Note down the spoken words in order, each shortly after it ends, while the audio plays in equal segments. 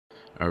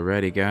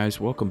Alrighty guys,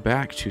 welcome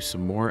back to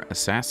some more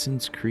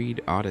Assassin's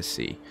Creed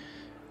Odyssey.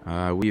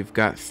 We've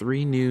got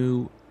 3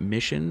 new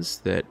missions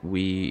that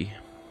we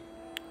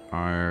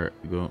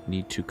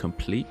need to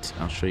complete.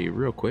 I'll show you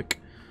real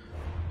quick.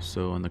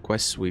 So on the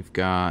quests we've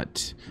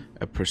got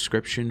a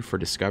prescription for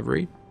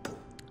discovery,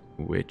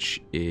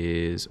 which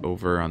is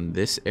over on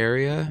this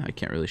area. I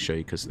can't really show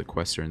you because the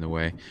quests are in the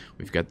way.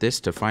 We've got this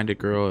to find a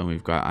girl, and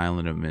we've got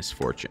Island of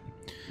Misfortune.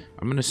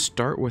 I'm going to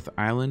start with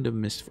Island of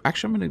Misfortune.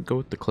 Actually, I'm going to go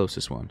with the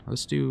closest one.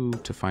 Let's do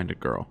to find a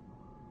girl.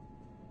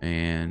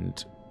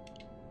 And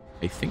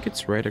I think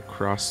it's right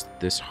across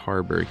this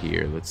harbor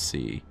here. Let's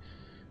see.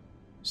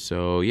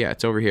 So yeah,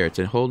 it's over here. It's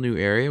a whole new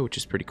area, which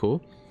is pretty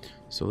cool.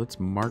 So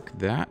let's mark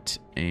that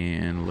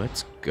and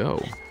let's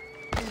go.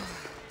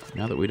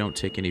 Now that we don't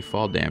take any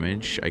fall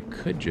damage, I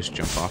could just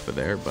jump off of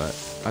there, but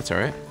that's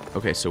alright.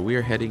 Okay, so we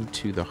are heading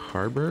to the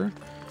harbor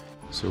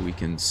so we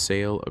can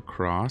sail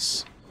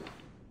across.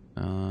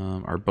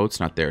 Our boat's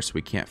not there, so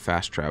we can't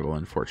fast travel,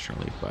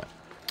 unfortunately, but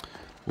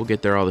we'll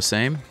get there all the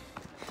same.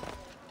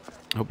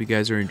 Hope you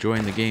guys are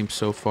enjoying the game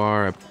so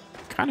far. I'm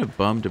kind of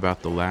bummed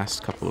about the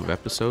last couple of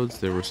episodes.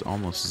 There was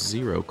almost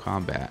zero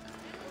combat.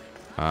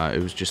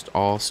 It was just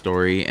all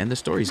story, and the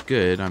story's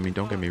good. I mean,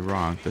 don't get me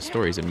wrong, the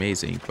story's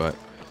amazing, but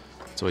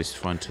it's always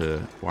fun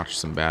to watch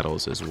some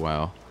battles as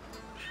well.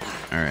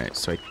 Alright,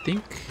 so I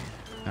think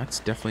that's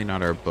definitely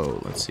not our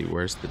boat. Let's see,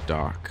 where's the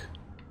dock?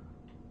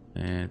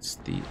 It's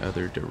the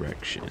other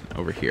direction,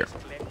 over here.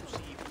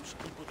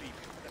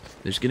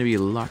 There's going to be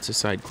lots of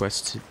side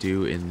quests to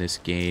do in this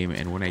game,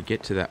 and when I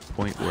get to that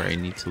point where I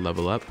need to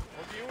level up,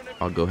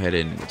 I'll go ahead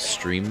and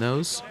stream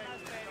those.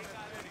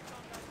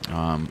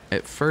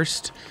 At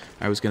first,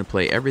 I was going to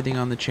play everything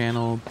on the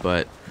channel,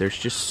 but there's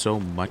just so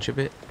much of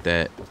it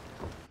that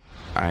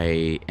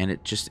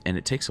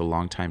it takes a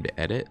long time to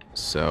edit,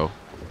 so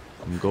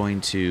I'm going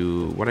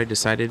to, what I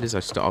decided is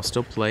I'll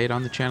still play it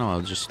on the channel.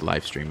 I'll just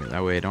live stream it.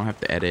 That way I don't have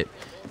to edit,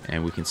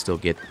 and we can still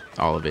get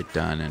all of it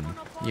done. And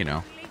you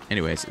know,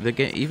 anyways,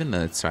 even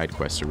the side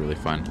quests are really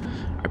fun.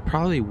 I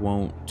probably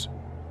won't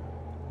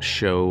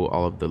show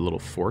all of the little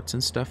forts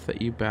and stuff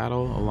that you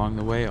battle along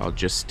the way. I'll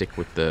just stick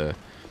with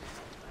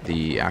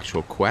the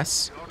actual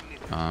quests.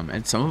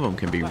 And some of them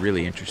can be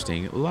really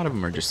interesting. A lot of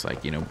them are just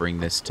like, you know, bring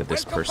this to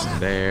this person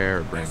there,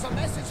 or bring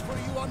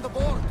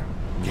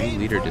new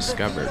leader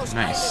discovered.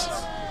 Nice.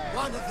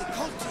 One of the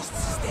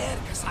cultists is there,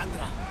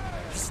 Kassandra.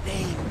 His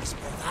name is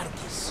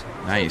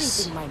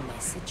Nice. My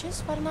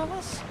messages,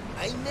 Barnabas?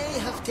 I may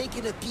have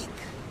taken a peek.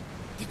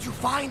 Did you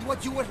find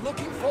what you were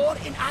looking for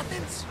in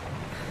Athens?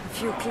 A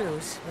few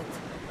clues, but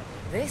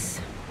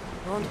this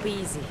won't be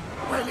easy.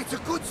 Well, it's a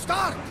good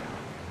start.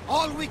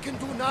 All we can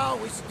do now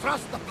is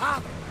trust the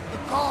path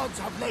the gods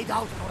have laid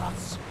out for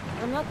us.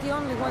 I'm not the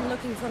only one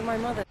looking for my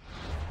mother.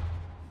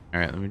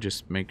 Alright, let me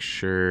just make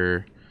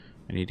sure.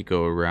 I need to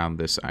go around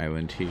this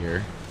island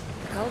here.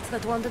 The cult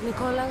that wanted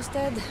Nicolaus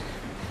dead,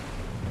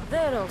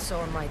 they're also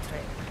on my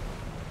trail.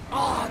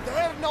 Ah,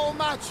 they're no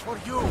match for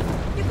you.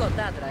 You got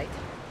that right.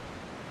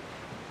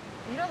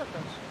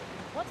 Herodotus,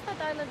 what's that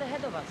island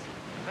ahead of us?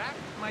 That,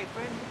 my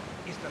friend,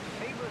 is the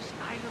famous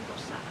island of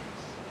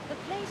Salamis. The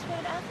place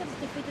where Athens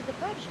defeated the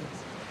Persians.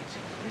 It's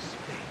in this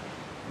bay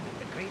that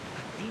the great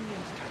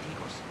Athenian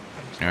strategos...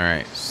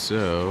 Alright,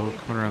 so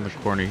coming around the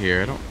corner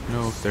here. I don't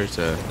know if there's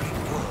a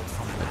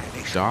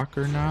dock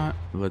or not.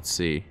 Let's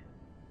see.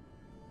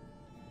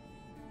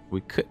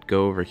 We could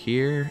go over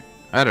here.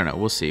 I don't know.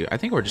 We'll see. I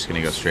think we're just going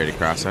to go straight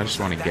across. I just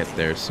want to get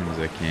there as soon as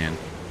I can.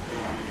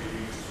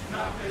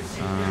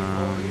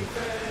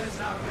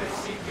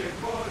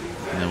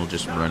 And then we'll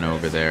just run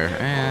over there.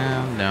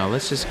 And no,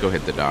 let's just go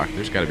hit the dock.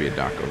 There's got to be a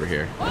dock over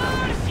here.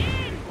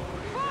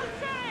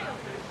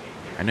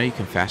 I know you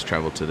can fast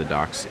travel to the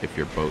docks if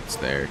your boat's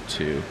there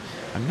too.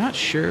 I'm not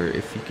sure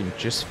if you can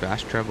just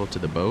fast travel to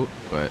the boat,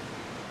 but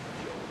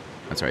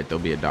that's alright.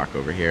 There'll be a dock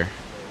over here.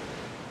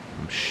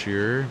 I'm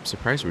sure. I'm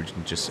surprised we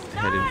can just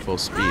head in full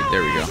speed.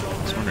 There we go.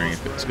 I was wondering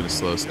if it's going to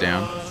slow us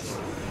down.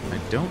 I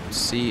don't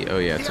see. Oh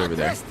yeah, it's over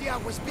there.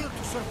 Was built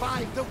to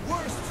survive the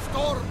worst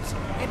storms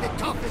in the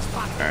toughest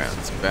battles. All right,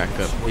 let's back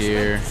up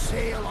here.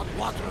 Sail on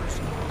waters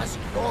as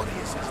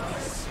glorious as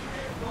this.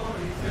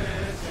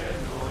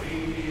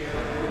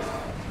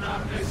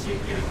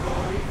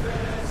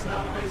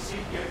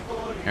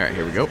 All right,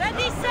 here we go.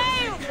 Ready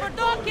sail for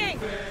docking!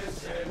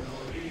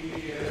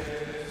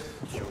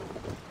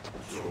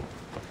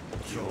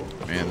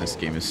 Man, this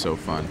game is so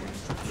fun.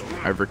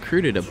 I've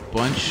recruited a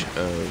bunch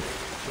of...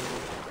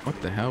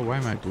 What the hell? Why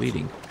am I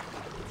bleeding?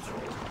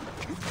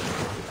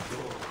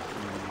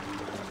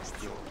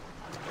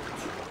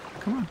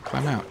 Come on,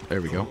 climb out.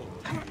 There we go.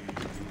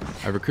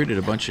 I've recruited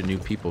a bunch of new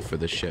people for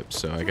the ship,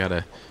 so I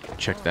gotta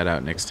check that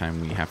out next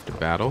time we have to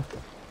battle.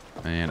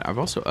 And I've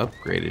also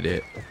upgraded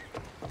it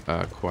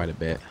quite a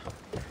bit.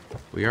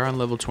 We are on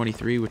level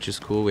 23, which is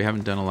cool. We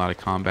haven't done a lot of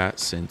combat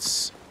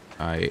since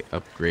I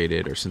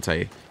upgraded, or since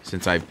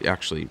I've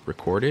actually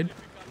recorded.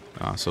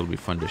 So it'll be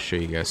fun to show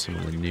you guys some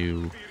of the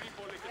new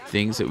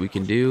things that we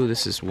can do.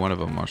 This is one of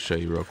them. I'll show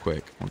you real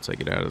quick once I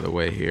get out of the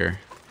way here.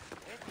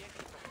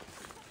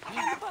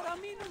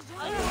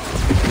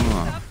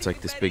 It's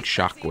like this big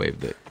shockwave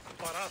that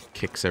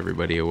kicks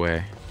everybody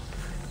away.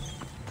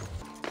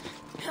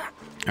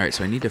 Alright,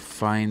 so I need to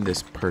find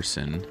this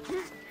person.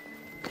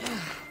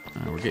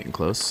 We're getting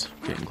close.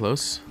 Getting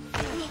close.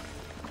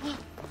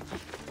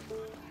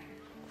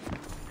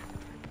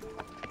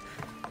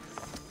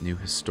 New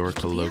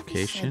historical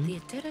location.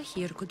 The Etera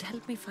here could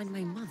help me find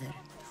my mother.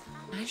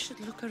 I should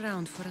look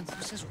around for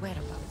Anthusa's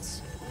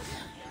whereabouts.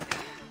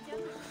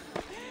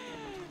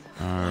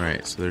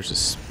 Alright, so there's a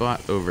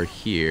spot over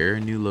here.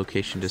 New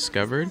location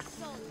discovered.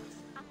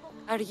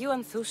 Are you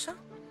Anthusa?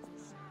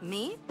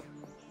 Me?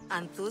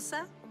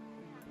 Anthusa?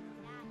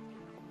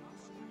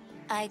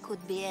 I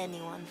could be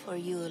anyone for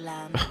you,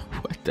 lamb.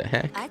 What the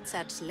heck? I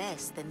charge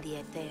less than the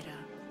Etera.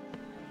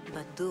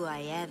 But do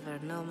I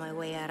ever know my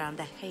way around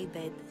a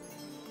haybed?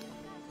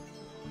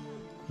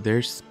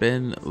 There's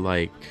been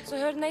like So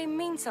her name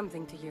means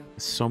something to you?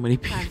 so many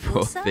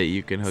people Anthusa? that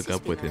you can hook She's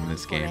up with been in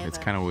this around game. It's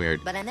forever, kind of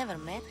weird. But I never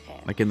met her.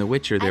 Like in The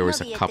Witcher, there I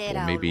was know a the couple,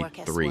 Etera maybe all work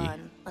as 3.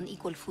 one, on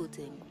equal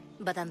footing.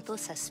 But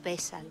Anthusa's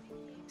special.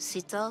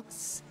 She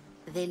talks,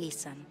 they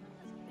listen.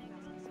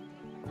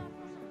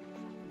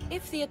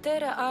 If the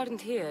Etera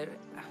aren't here,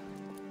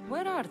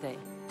 where are they?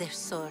 Their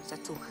swords are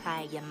too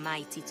high and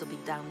mighty to be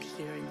down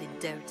here in the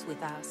dirt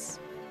with us.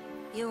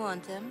 You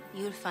want them,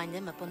 you'll find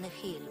them up on the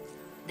hill.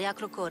 The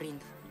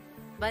Acrocorinth.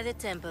 By the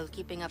temple,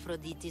 keeping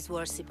Aphrodite's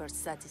worshippers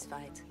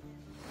satisfied.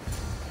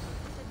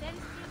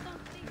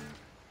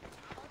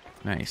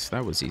 Nice,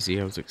 that was easy.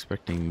 I was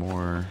expecting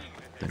more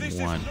than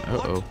one.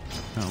 Uh-oh.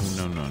 No,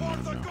 no, no,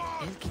 no, no.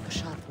 I'll keep a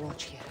sharp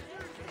watch here.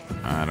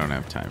 I don't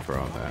have time for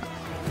all that.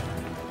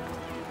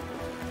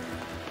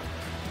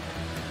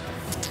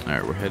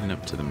 Alright, we're heading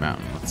up to the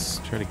mountain. Let's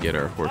try to get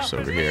our horse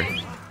over here.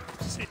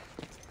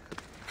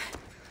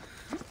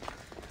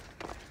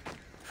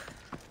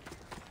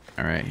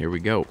 Alright, here we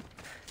go.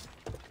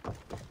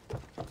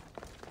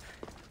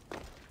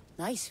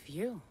 Nice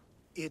view.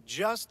 It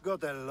just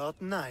got a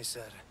lot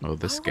nicer. Oh,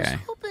 this I was guy.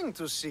 hoping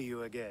to see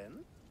you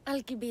again.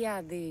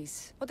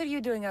 Alcibiades, what are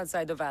you doing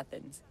outside of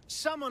Athens?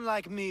 Someone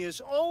like me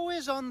is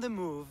always on the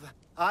move.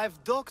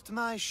 I've docked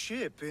my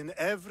ship in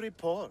every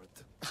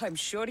port. I'm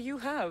sure you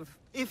have.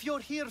 If you're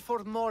here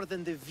for more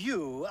than the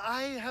view,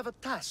 I have a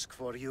task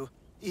for you.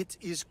 It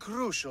is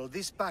crucial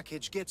this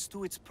package gets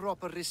to its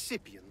proper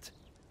recipient.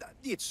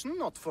 It's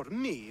not for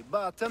me,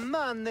 but a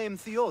man named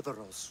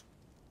Theodoros.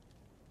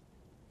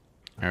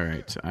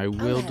 Alright, I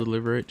will help.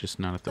 deliver it, just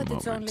not at the But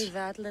it's only moment.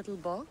 that little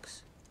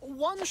box?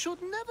 One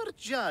should never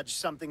judge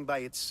something by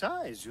its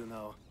size, you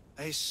know.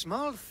 A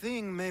small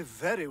thing may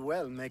very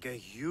well make a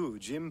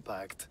huge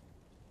impact.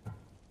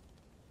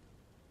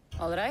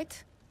 All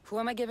right. Who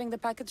am I giving the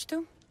package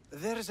to?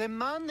 There's a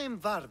man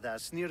named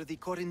Vardas near the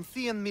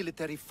Corinthian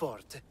military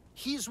fort.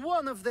 He's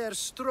one of their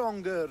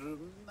stronger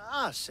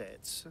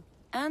assets.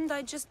 And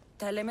I just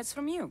tell him it's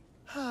from you.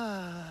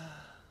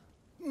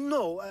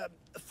 No,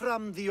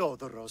 from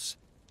Theodoros.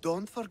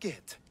 Don't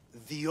forget,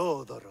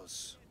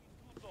 Theodoros.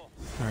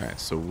 Alright,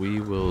 so we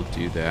will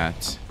do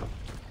that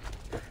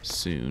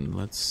soon.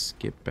 Let's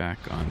get back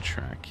on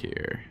track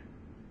here.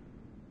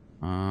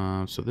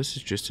 So this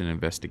is just an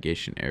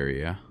investigation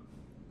area.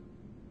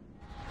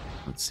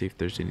 Let's see if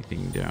there's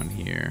anything down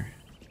here.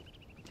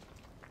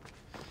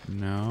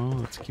 No,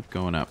 let's keep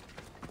going up.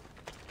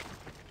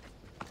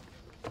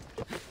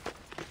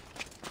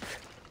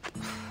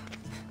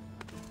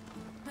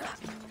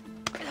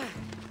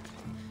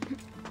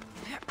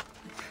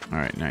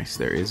 Alright, nice.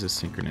 There is a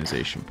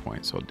synchronization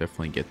point, so I'll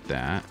definitely get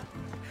that.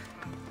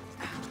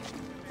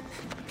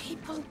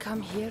 People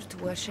come here to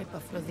worship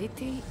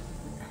Aphrodite,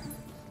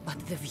 but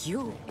the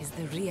view is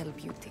the real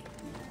beauty.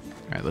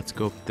 Alright, let's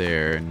go up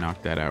there and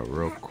knock that out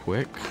real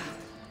quick.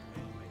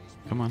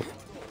 Come on.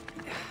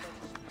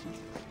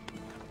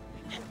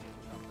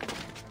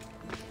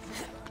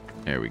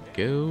 There we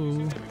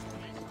go.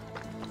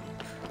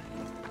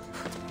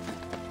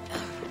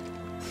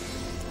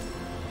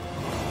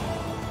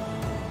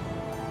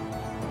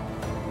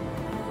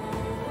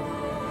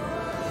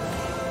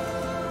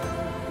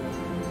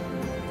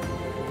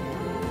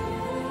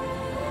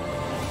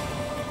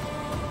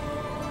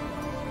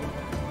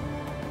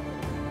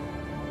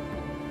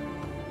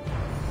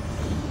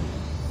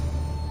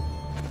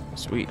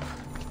 Sweet.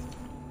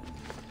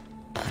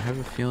 I have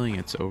a feeling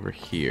it's over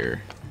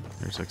here.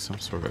 There's like some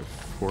sort of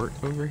fort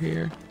over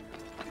here.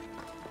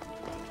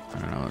 I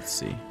don't know, let's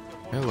see.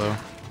 Hello.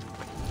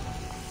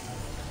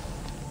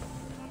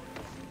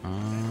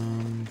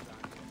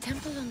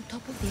 Temple on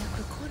top of the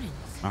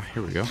Acrocorinth. Ah,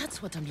 here we go.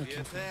 That's what I'm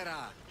looking for.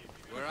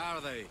 Where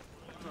are they?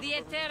 The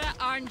Etera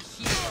aren't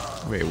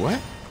here. Wait, what?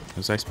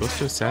 Was I supposed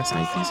to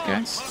assassinate these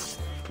guys?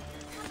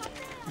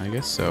 I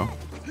guess so.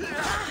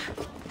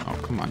 Oh,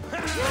 come on.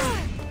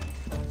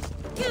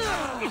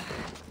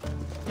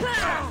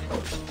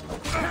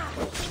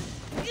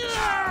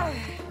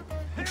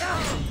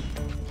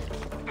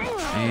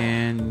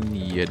 And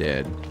you're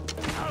dead.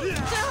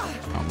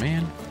 Oh,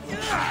 man.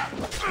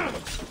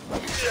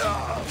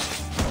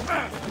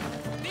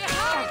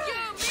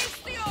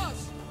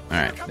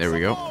 Alright, there we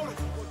go.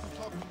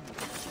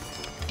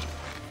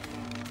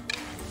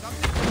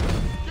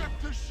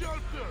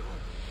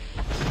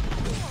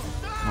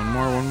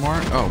 one more.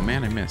 Oh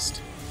man, I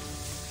missed.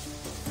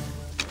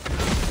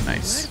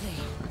 Nice. Were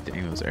they?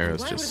 Dang, those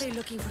arrows Why just were they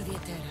looking for the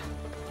Etera?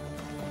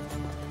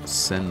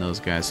 send those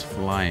guys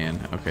flying.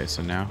 Okay,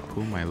 so now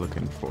who am I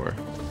looking for?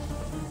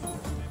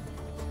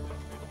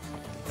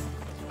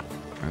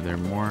 Are there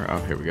more? Oh,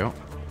 here we go.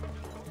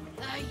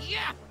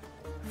 Yeah!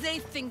 They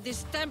think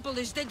this temple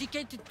is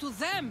dedicated to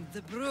them,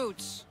 the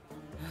brutes.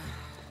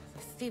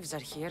 The thieves are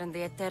here and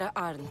the Etera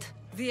aren't.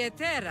 The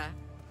Etera?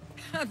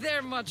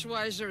 They're much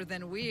wiser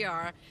than we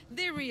are.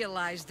 They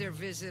realized their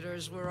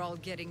visitors were all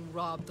getting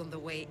robbed on the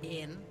way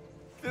in.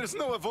 There's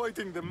no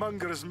avoiding the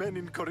Monger's men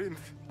in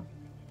Corinth.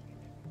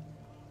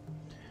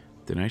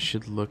 Then I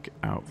should look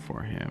out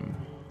for him.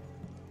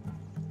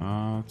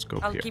 Let's go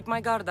up I'll here. keep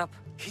my guard up.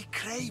 He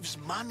craves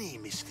money,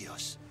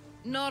 Misthios.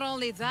 Not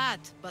only that,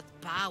 but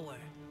power.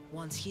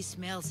 Once he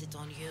smells it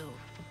on you,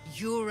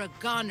 you're a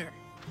gunner.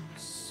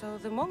 So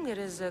the Monger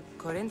is a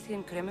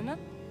Corinthian criminal?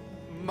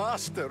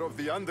 Master of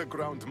the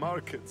underground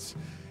markets.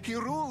 He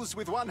rules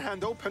with one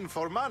hand open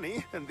for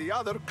money and the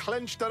other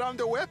clenched around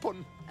a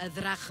weapon. A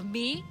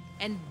drachmi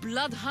and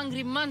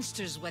blood-hungry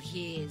monster's what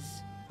he is.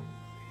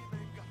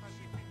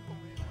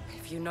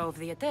 If you know of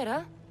the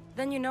Etera,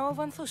 then you know of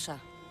Anthusa.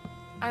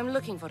 I'm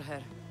looking for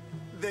her.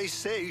 They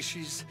say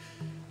she's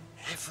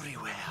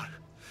everywhere,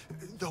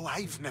 though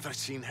I've never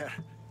seen her.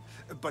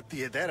 But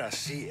the Etera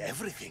see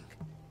everything.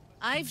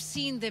 I've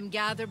seen them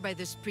gather by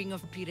the spring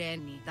of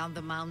Pyrene, down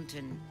the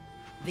mountain.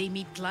 They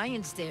meet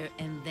clients there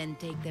and then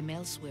take them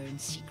elsewhere in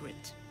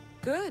secret.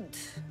 Good.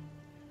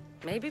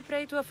 Maybe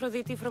pray to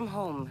Aphrodite from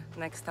home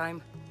next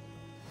time.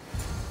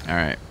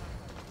 Alright.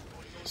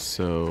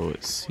 So,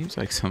 it seems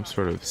like some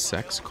sort of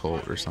sex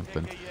cult or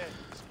something.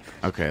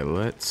 Okay,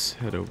 let's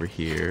head over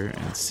here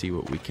and see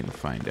what we can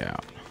find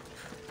out.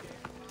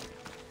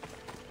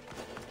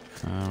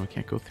 We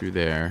can't go through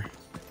there.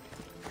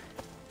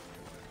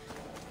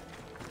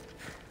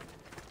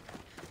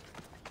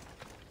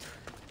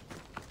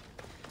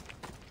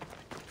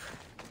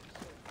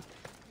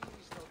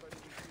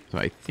 So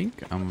I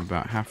think I'm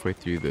about halfway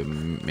through the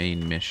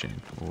main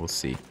mission. We'll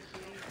see.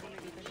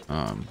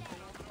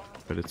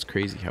 But it's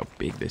crazy how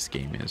big this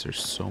game is.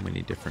 There's so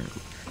many different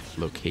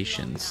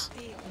locations.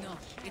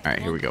 Alright,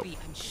 here we go.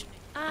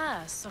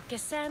 Ah, so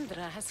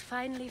Kassandra has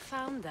finally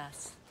found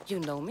us. You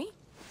know me?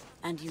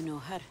 And you know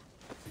her.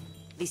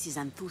 This is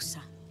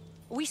Anthusa.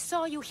 We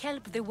saw you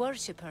help the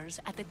worshippers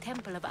at the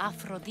temple of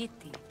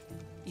Aphrodite.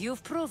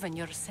 You've proven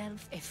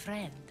yourself a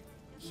friend.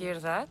 Hear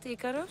that,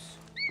 Icarus?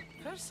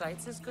 Her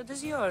sight's as good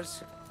as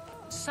yours.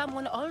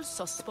 Someone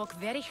also spoke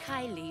very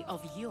highly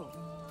of you.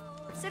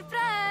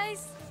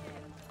 Surprise!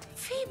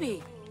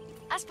 Phoebe!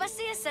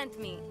 Aspasia sent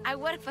me. I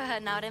work for her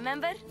now,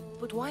 remember?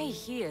 But why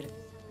here?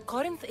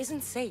 Corinth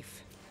isn't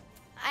safe.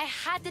 I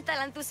had to tell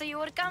Anthusa you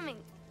were coming.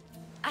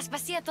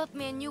 Aspasia taught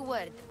me a new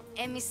word.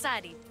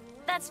 Emissary.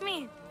 That's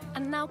me.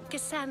 And now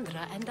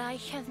Kassandra and I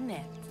have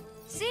met.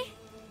 See?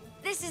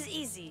 This is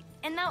easy.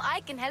 And now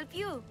I can help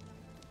you.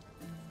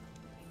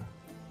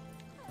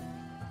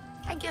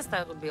 I guess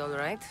that would be all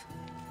right.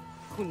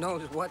 Who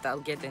knows what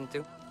I'll get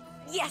into.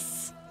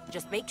 Yes!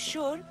 Just make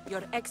sure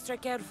you're extra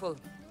careful.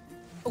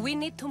 We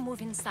need to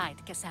move inside,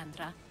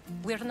 Kassandra.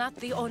 We're not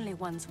the only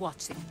ones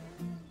watching.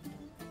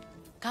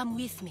 Come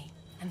with me,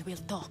 and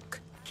we'll talk.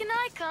 Can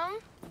I come?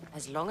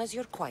 As long as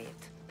you're quiet.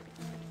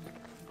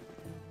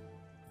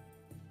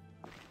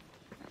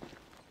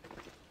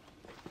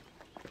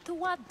 To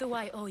what do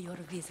I owe your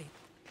visit?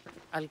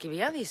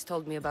 Alcibiades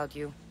told me about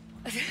you.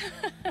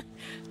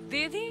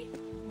 Did he?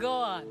 Go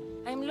on.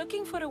 I'm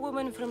looking for a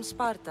woman from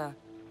Sparta.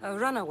 A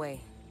runaway.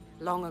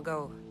 Long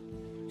ago.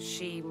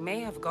 She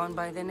may have gone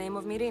by the name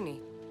of Myrine.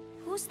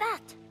 Who's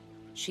that?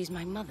 She's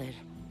my mother.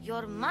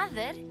 Your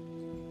mother?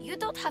 You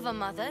don't have a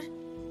mother.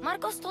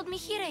 Marcos told me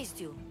he raised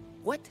you.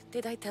 What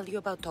did I tell you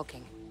about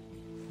talking?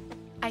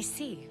 I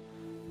see.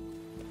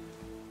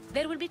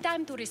 There will be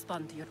time to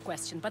respond to your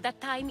question, but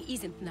that time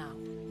isn't now.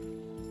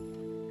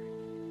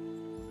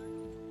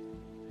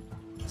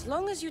 As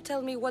long as you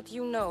tell me what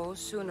you know,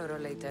 sooner or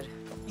later.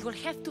 You will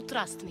have to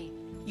trust me.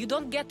 You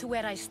don't get to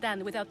where I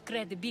stand without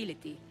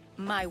credibility.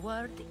 My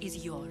word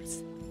is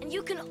yours. And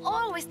you can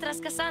always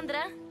trust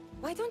Kassandra.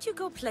 Why don't you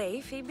go play,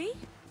 Phoebe?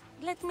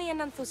 Let me and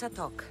Anthusa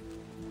talk.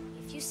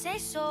 If you say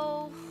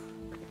so...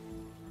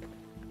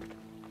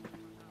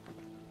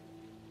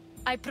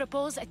 I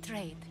propose a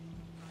trade.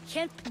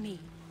 Help me.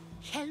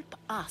 Help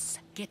us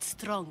get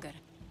stronger.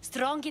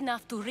 Strong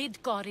enough to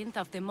rid Corinth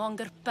of the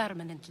Monger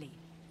permanently.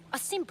 A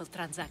simple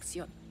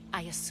transaction,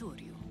 I assure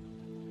you.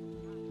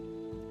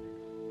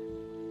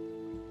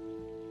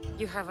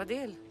 You have a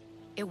deal.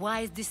 A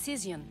wise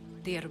decision,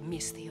 dear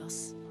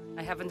Misthios.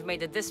 I haven't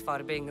made it this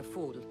far being a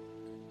fool.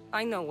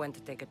 I know when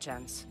to take a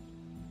chance.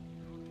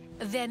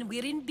 Then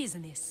we're in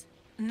business.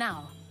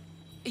 Now,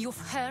 you've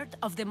heard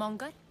of the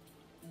Monger?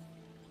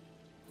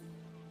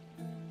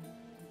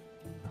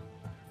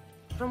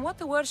 From what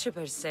the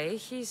worshippers say,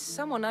 he's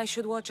someone I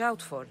should watch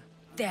out for.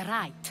 They're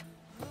right.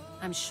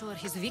 I'm sure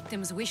his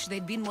victims wish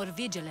they'd been more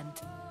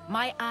vigilant.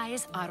 My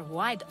eyes are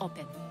wide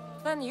open.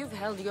 Then you've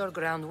held your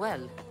ground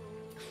well.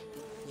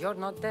 You're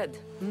not dead.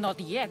 Not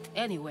yet,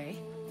 anyway.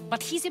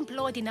 But he's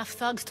employed enough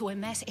thugs to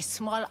amass a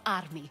small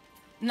army.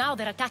 Now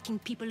they're attacking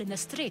people in the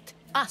street,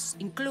 us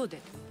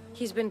included.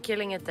 He's been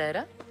killing at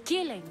Terra?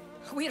 Killing?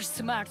 We're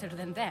smarter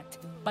than that.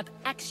 But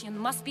action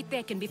must be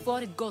taken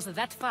before it goes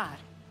that far.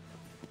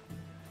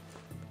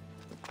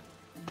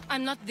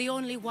 I'm not the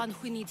only one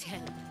who needs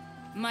help.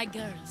 My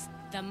girls,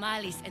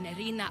 Damalis and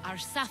Irina, are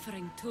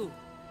suffering too.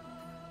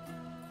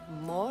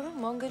 More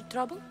Monger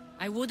trouble?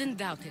 I wouldn't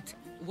doubt it.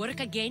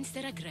 Work against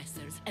their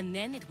aggressors, and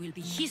then it will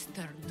be his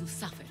turn to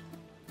suffer.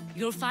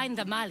 You'll find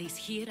Damalis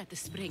here at the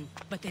spring,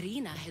 but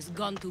Irina has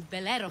gone to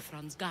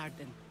Bellerophon's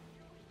garden.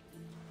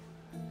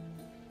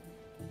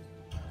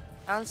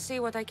 I'll see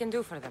what I can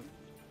do for them.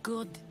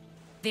 Good.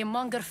 The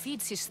Monger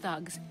feeds his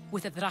thugs.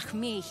 With the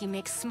drachmi, he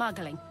makes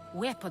smuggling.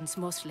 Weapons,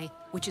 mostly,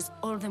 which is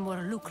all the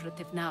more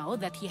lucrative now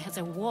that he has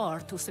a war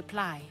to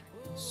supply.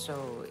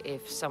 So,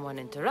 if someone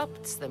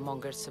interrupts the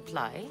Monger's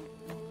supply,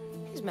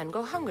 his men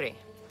go hungry.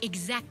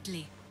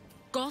 Exactly.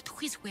 Go to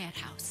his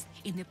warehouse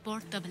in the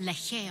port of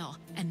Lecheo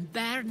and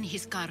burn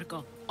his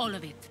cargo. All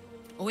of it.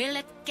 We'll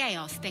let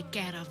chaos take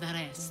care of the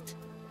rest.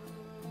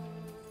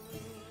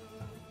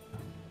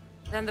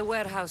 Then the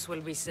warehouse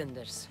will be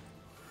cinders.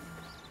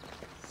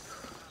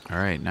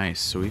 Alright,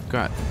 nice. So we've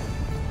got,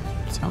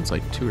 sounds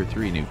like 2 or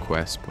 3 new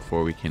quests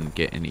before we can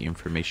get any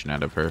information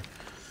out of her.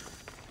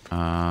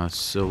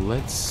 So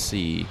let's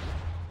see.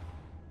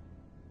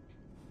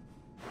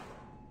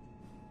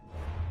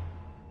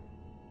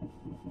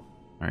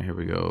 Alright, here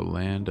we go.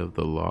 Land of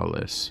the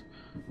Lawless.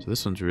 So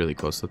this one's really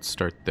close. Let's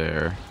start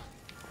there.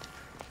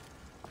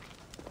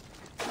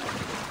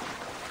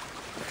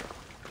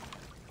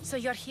 So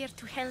you're here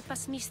to help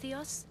us,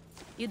 Mystios?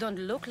 You don't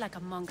look like a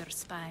Monger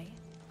spy.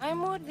 I'm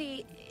more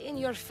the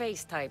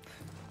in-your-face type.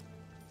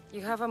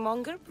 You have a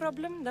Monger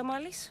problem,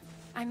 Damalis?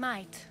 I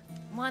might.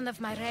 One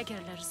of my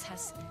regulars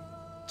has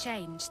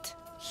changed.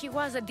 He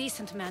was a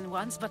decent man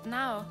once, but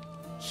now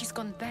he's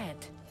gone bad.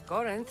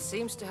 Corinth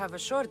seems to have a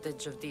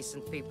shortage of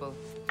decent people.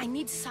 I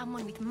need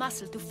someone with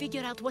muscle to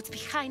figure out what's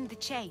behind the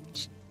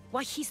change.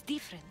 Why he's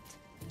different.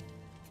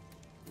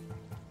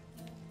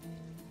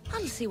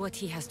 I'll see what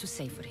he has to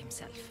say for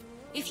himself.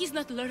 If he's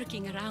not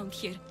lurking around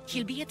here,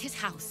 he'll be at his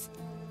house.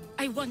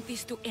 I want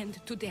this to end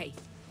today.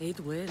 It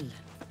will.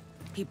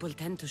 People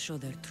tend to show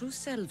their true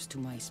selves to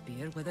my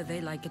spear, whether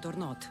they like it or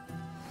not.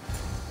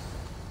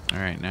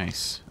 Alright,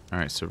 nice.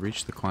 Alright, so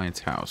reach the client's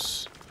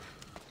house.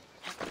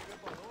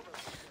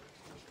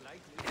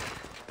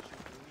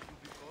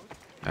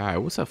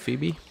 Alright, what's up,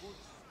 Phoebe?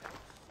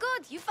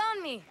 Good, you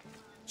found me.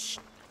 Shh!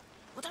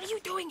 What are you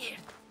doing here?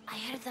 I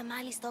heard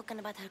Damalis talking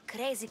about her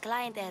crazy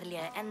client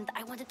earlier, and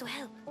I wanted to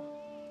help.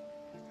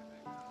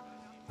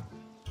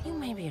 You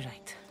may be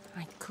right.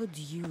 I could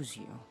use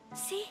you.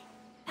 See?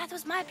 That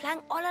was my plan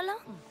all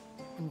along.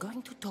 I'm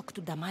going to talk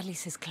to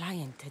Damalis'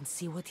 client and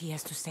see what he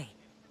has to say.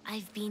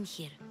 I've been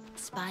here,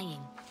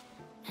 spying,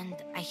 and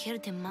I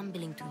heard him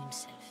mumbling to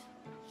himself.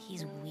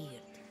 He's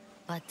weird.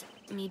 But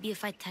maybe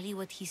if I tell you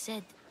what he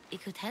said,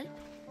 it could help?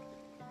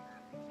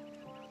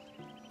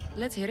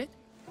 Let's hear it.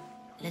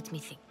 Let me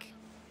think.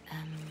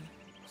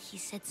 He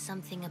said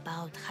something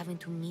about having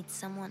to meet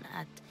someone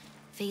at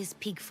Faye's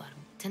pig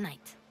farm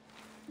tonight.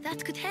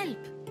 That could help.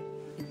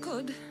 It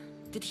could.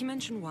 Did he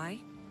mention why?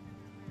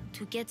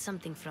 To get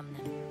something from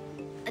them.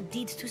 A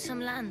deed to some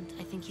land,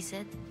 I think he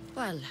said.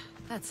 Well,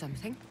 that's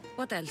something.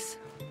 What else?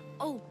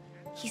 Oh,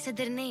 he said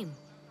their name.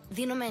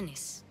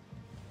 Vinomenes.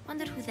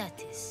 Wonder who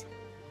that is.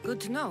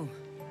 Good to know.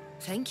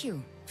 Thank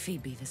you,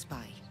 Phoebe the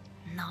spy.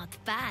 Not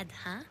bad,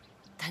 huh?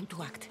 Time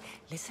to act.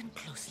 Listen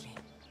closely.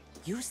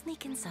 You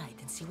sneak inside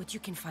and see what you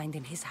can find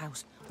in his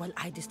house while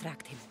I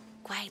distract him.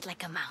 Quiet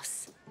like a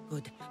mouse.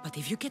 Good, but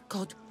if you get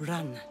caught,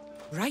 run.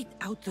 Right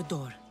out the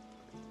door.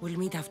 We'll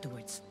meet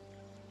afterwards.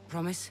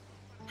 Promise?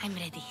 I'm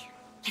ready.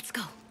 Let's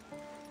go.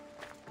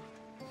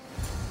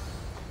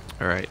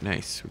 Alright,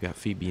 nice. We got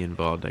Phoebe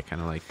involved. I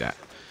kind of like that.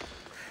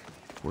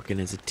 Working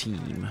as a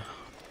team.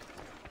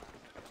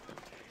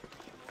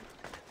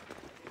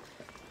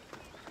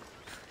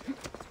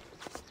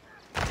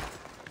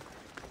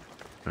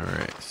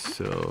 Alright,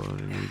 so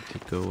I need to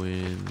go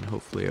in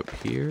hopefully up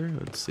here.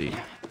 Let's see.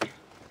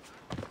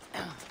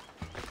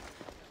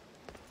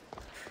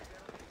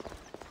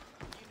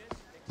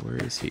 Where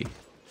is he?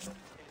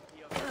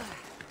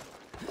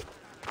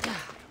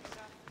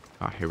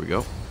 Ah, here we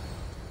go.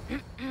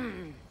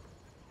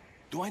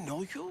 Do I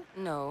know you?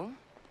 No,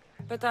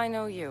 but I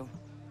know you.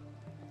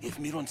 If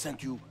Miron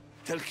sent you,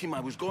 tell him I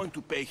was going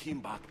to pay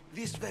him back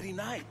this very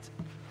night.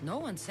 No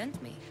one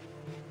sent me.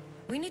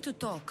 We need to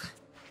talk.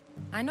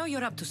 I know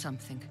you're up to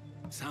something.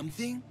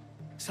 Something?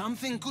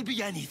 Something could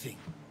be anything.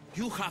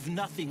 You have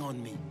nothing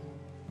on me.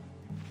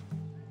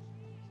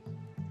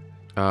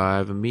 I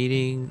have a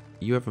meeting.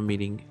 You have a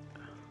meeting.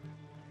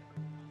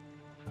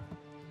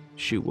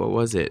 Shoot, what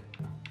was it?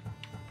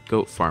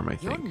 Goat farm, I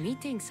You're think.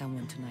 meeting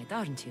someone tonight,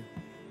 aren't you?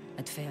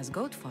 At Fea's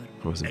goat farm.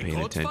 I wasn't paying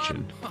goat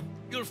attention. farm?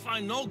 You'll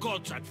find no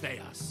goats at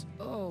Fea's.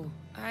 Oh,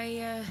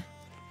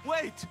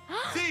 Wait!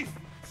 Thief!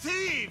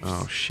 Thieves!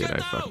 Oh shit,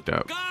 Get I fucked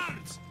up.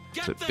 Guards!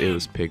 It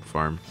was pig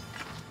farm.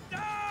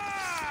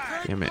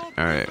 Damn it.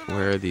 Alright,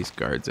 where are these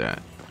guards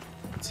at?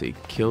 Let's see.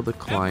 Kill the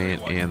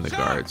client and the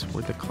guards.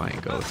 Where'd the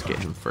client go? Let's get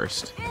him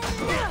first.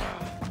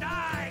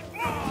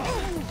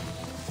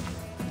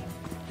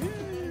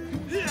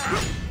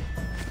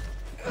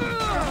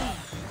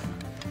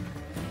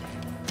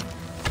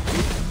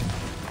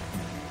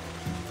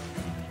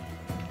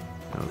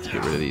 Let's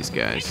get rid of these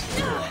guys.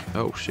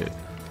 Oh shit.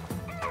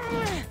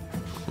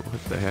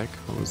 What the heck?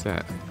 What was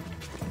that?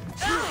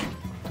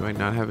 Do I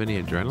not have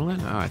any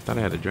adrenaline? Oh, I thought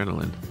I had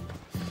adrenaline.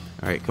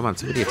 Alright, come on,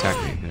 somebody attack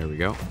me. There we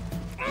go.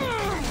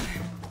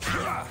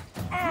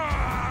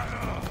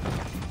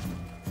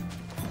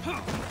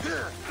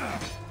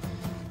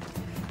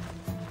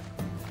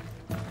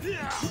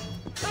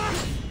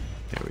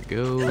 There we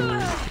go.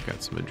 I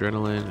got some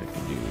adrenaline. I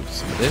can do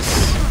some of this.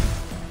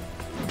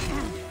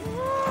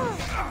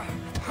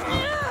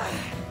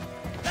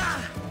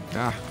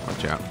 Ah,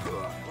 watch out.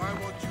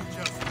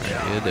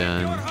 Alright, you're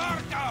done.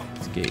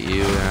 Let's get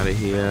you out of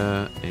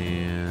here.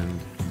 And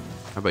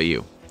how about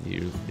you?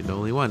 You're the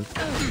only one.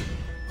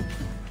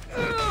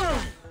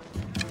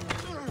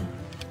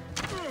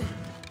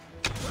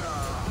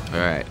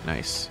 Alright,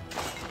 nice.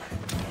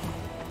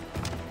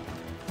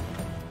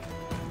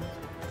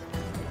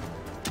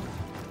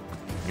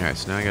 Alright,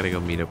 so now I gotta go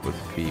meet up with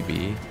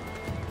Phoebe.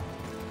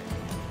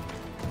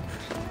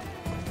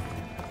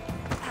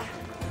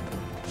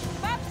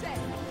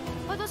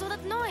 What was all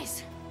that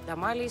noise?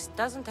 Damalis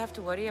doesn't have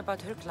to worry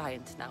about her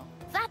client now.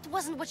 That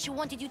wasn't what she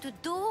wanted you to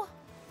do.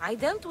 I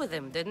dealt with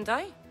him, didn't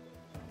I?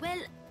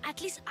 Well,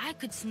 at least I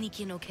could sneak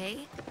in,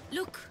 okay?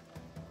 Look.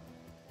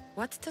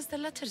 What does the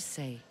letter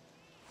say?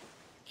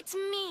 It's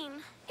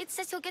mean. It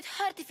says he'll get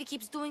hurt if he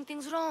keeps doing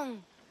things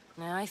wrong.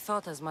 Yeah, I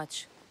thought as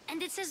much.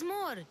 And it says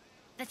more.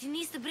 That he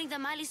needs to bring the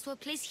Malis to a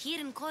place here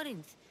in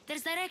Corinth.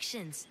 There's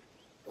directions.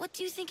 What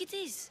do you think it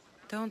is?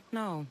 Don't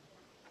know,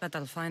 but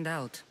I'll find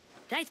out.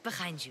 Right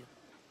behind you.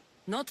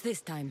 Not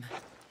this time.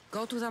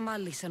 Go to the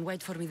Malis and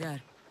wait for me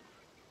there.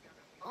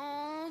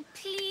 Oh,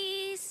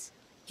 please.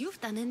 You've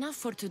done enough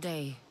for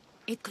today.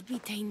 It could be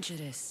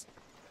dangerous.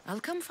 I'll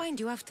come find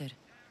you after.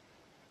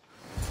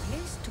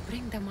 Place to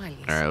bring the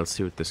Malis. Alright, let's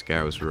see what this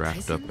guy was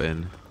wrapped up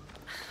in.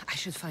 I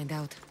should find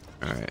out.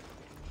 Alright.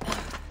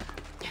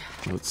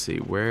 Let's see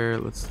where.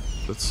 Let's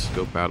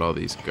scope out all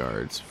these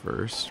guards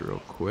first,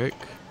 real quick.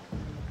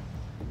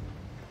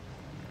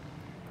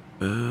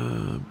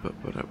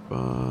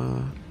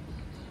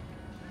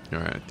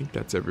 Alright, I think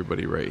that's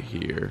everybody right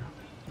here.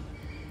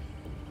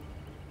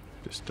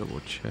 Just double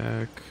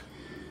check.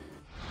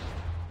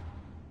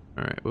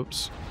 Alright,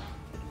 whoops.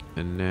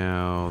 And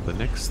now the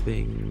next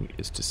thing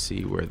is to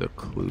see where the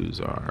clues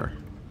are.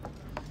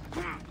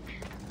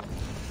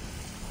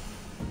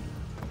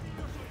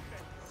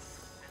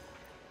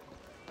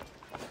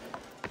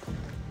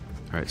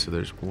 Alright, so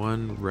there's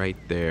one right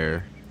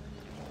there.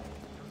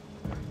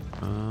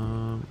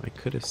 I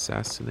could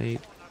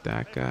assassinate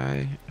that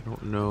guy. I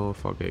don't know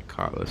if I'll get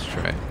caught. Let's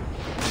try.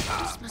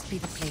 This must be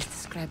the place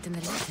described in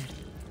the letter.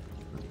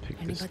 Pick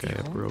this guy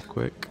up real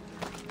quick.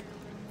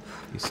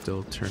 He's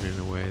still turning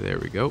away. There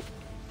we go.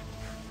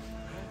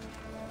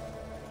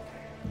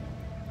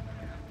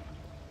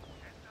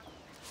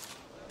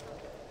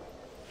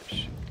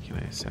 Can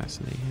I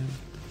assassinate him?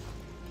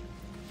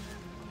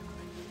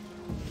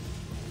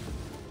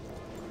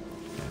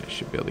 I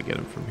should be able to get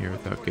him from here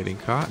without getting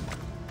caught.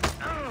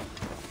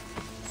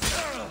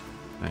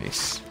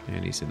 Nice.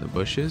 And he's in the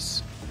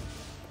bushes.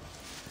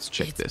 Let's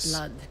check this.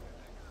 Blood.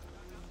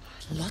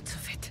 Lots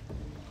of it.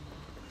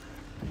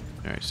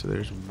 Alright, so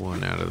there's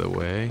one out of the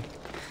way.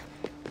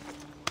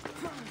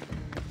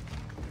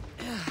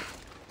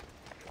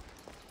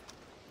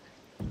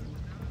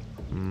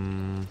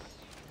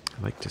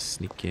 I like to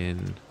sneak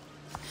in.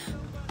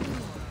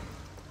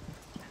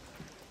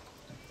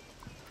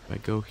 If I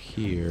go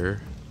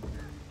here.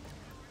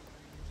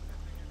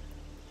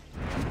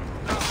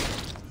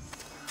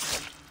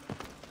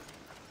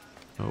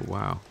 Oh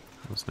wow,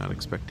 I was not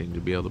expecting to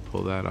be able to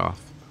pull that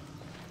off.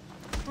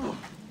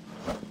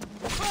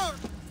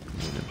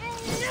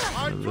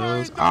 One of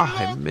those.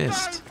 Ah, I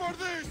missed.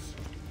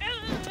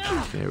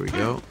 There we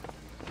go.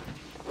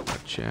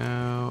 Watch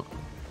out.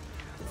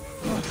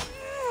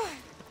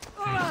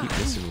 I keep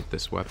missing with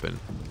this weapon.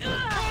 There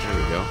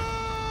we go.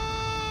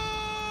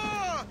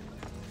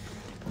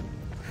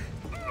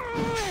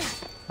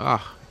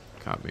 Ah,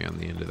 caught me on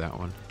the end of that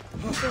one.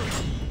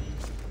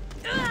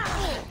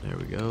 There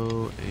we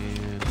go,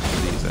 and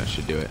these, that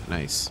should do it.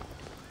 Nice.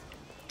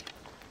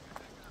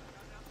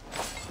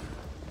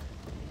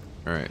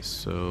 Alright,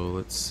 so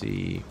let's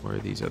see. Where are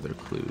these other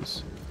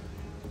clues?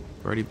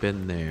 I've already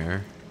been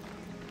there.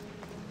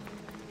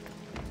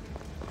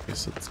 I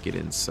guess let's get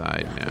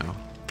inside now.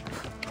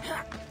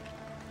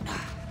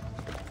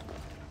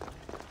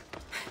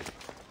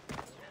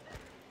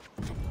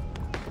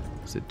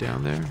 Is it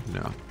down there?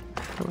 No.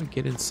 How do I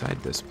get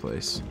inside this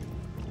place?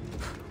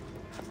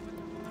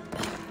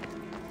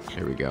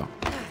 There we go.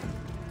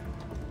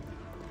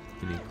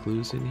 Any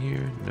clues in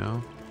here?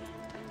 No.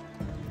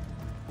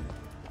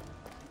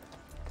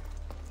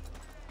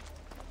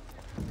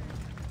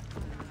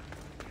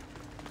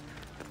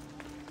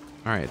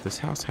 Alright, this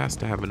house has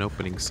to have an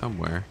opening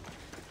somewhere.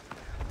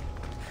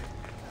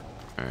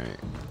 Alright.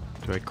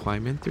 Do I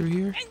climb in through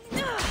here?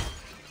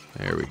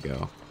 There we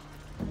go.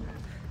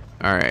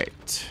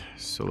 Alright.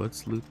 So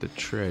let's loot the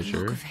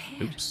treasure.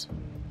 Oops.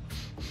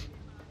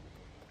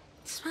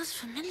 It smells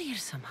familiar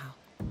somehow.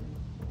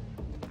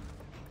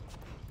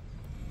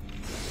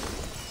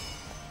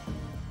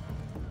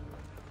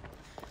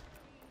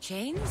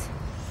 Chains?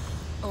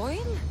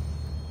 Oil?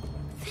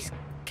 This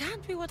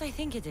can't be what I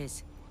think it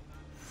is.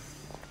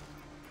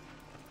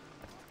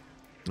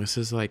 This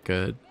is like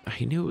a...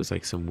 I knew it was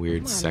like some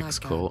weird sex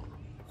cult.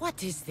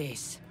 What is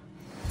this?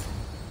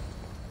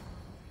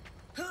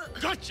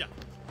 Gotcha!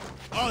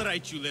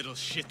 Alright, you little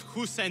shit.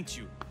 Who sent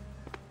you?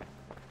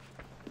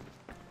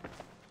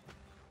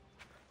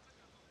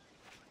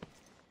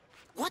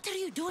 What are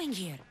you doing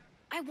here?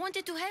 I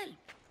wanted to help.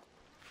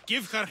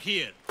 Give her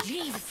here.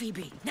 Leave,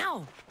 Phoebe,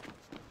 now!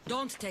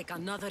 Don't take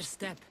another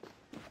step.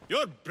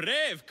 You're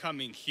brave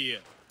coming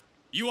here.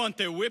 You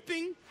want a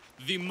whipping?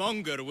 The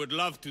Monger would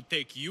love to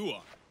take you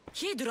on.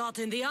 He'd rot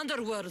in the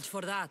underworld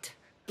for that.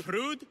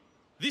 Prude,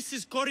 this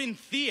is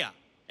Corinthia.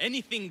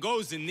 Anything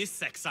goes in this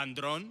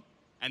Kassandra,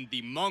 and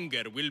the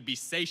Monger will be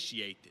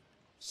satiated.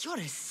 You're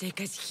as sick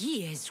as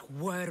he is,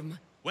 worm.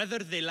 Whether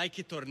they like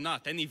it or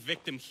not, any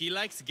victim he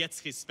likes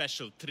gets his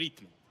special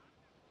treatment.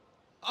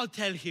 I'll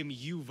tell him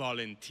you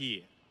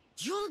volunteer.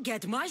 You'll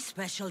get my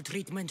special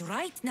treatment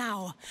right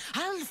now.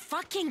 I'll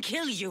fucking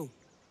kill you.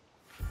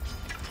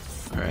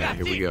 Alright,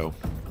 here we go.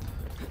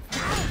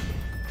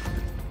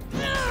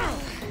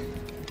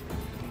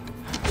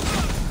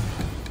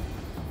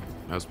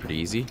 That was pretty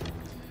easy.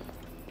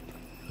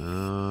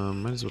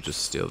 Might as well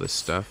just steal this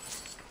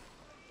stuff.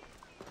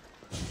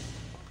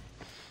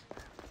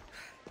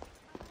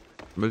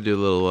 I'm gonna do a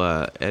little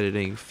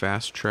editing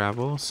fast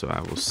travel, so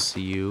I will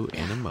see you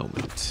in a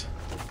moment.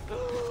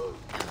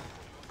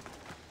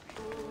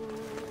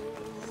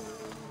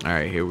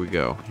 Alright, here we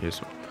go.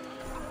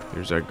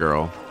 Here's our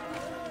girl.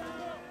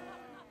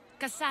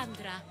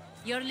 Kassandra,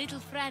 your little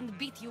friend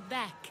beat you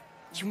back.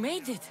 You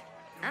made it.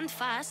 And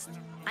fast.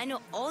 I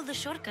know all the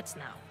shortcuts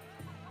now.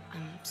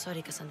 I'm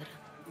sorry, Kassandra.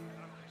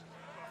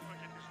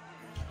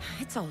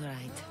 It's all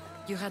right.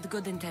 You had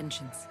good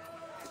intentions.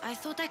 I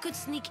thought I could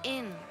sneak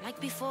in, like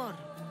before.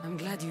 I'm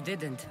glad you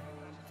didn't.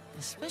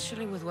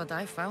 Especially with what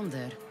I found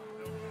there.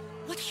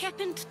 What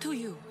happened to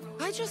you?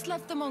 I just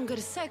left the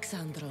Monger's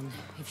Kassandra,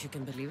 if you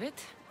can believe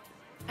it.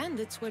 And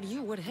it's where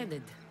you were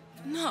headed.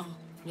 No.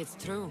 It's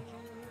true.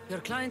 Your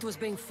client was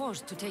being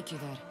forced to take you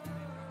there.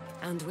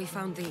 And we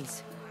found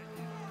these.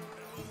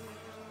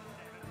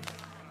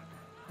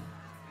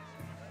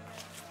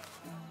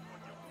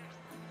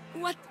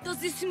 What does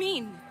this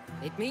mean?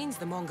 It means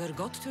the Monger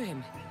got to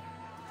him.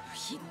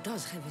 He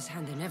does have his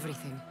hand in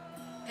everything.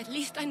 At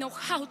least I know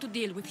how to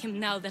deal with him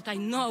now that I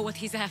know what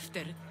he's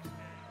after.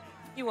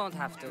 You won't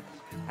have to.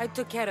 I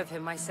took care of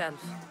him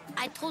myself.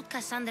 I told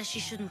Kassandra she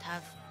shouldn't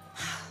have.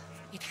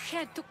 It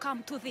had to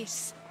come to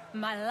this.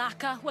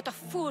 Malaka, what a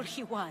fool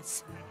he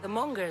was. The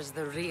Monger's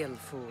the real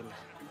fool.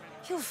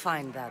 You'll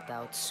find that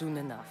out soon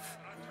enough.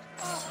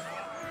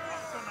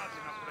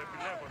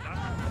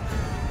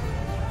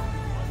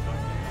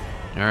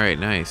 Alright,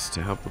 nice.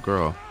 To help a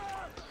girl.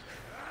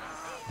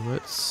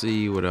 Let's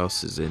see what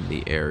else is in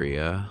the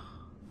area.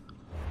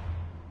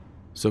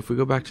 So if we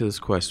go back to this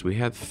quest, we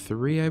had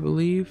 3, I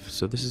believe.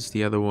 So this is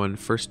the other one.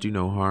 First, do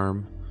no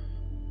harm.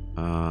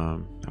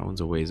 That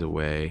one's a ways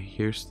away.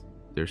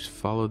 There's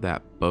follow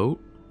that boat.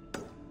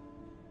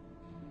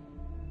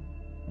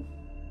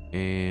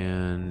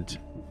 And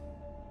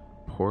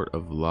Port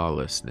of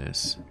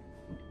Lawlessness.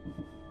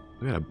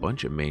 We got a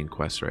bunch of main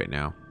quests right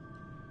now.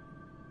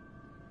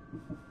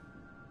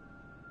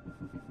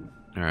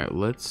 Alright,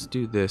 let's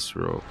do this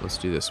roll. Let's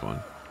do this one.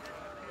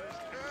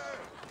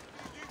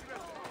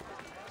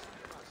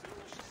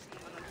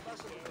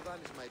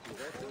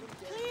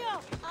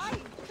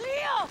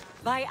 Cleo!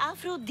 By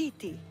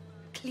Aphrodite.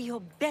 Cleo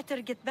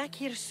better get back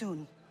here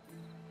soon.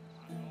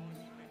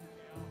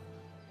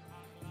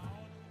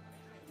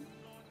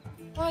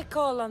 Why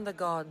call on the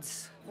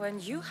gods when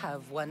you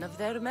have one of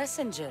their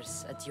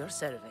messengers at your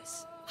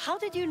service? How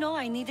did you know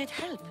I needed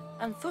help?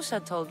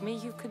 Anthusa told me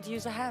you could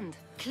use a hand.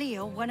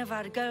 Cleo, one of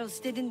our girls,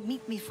 didn't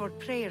meet me for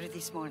prayer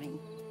this morning.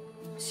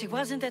 She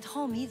wasn't at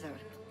home either.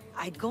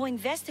 I'd go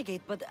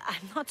investigate, but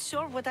I'm not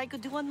sure what I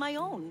could do on my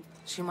own.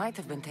 She might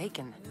have been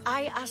taken.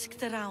 I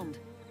asked around.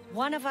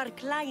 One of our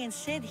clients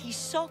said he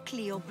saw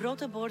Cleo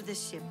brought aboard the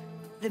ship.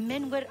 The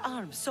men were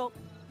armed, so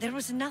there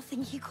was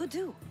nothing he could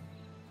do.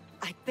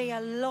 I'd pay a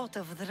lot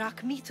of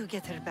drachmi to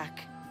get her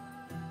back.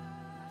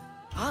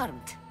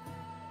 Armed?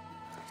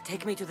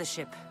 Take me to the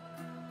ship.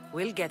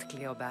 We'll get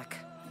Cleo back.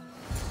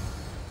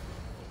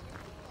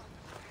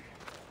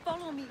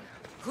 Follow me.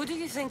 Who do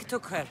you think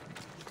took her?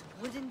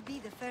 Wouldn't be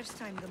the first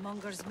time the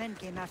Monger's men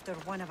came after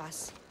one of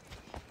us.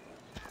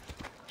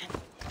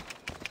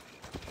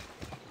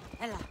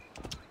 Ella.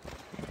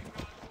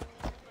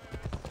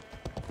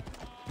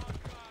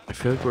 I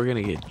feel like we're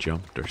gonna get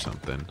jumped or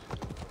something.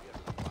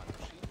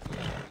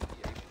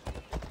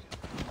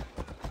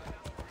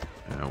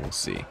 We'll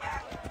see.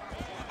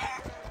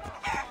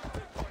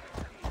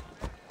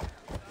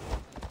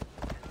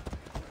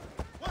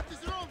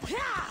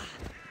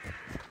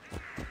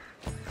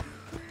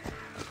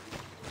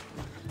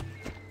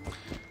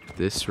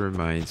 This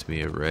reminds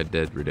me of Red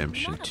Dead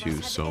Redemption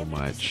 2 so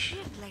much.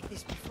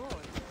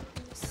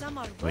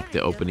 Like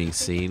the opening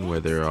scene where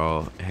they're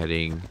all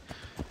heading,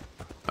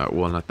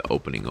 well, not the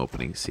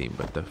opening scene,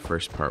 but the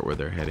first part where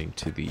they're heading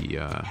to the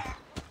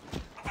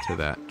to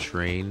that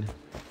train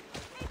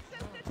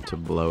to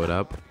blow it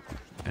up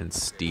and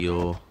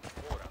steal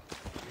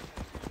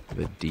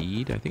the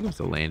deed. I think it was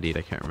the land deed,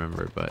 I can't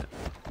remember, but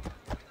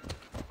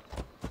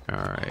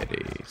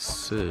alrighty,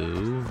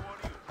 so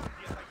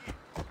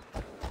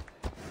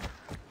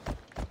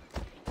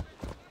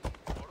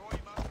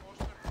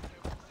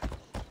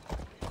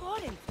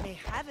Corinth may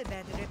have a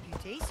bad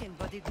reputation,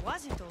 but it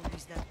wasn't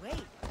always that way.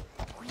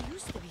 We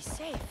used to be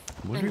safe.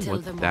 I'm wondering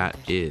what that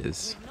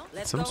is.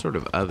 It's some sort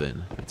of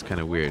oven. It's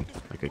kind of weird,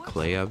 like a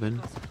clay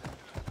oven.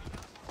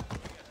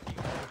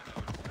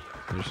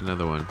 There's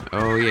another one.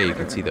 Oh yeah, you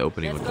can see the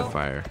opening with the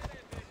fire.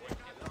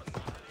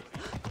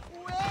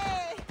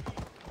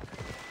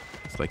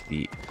 It's like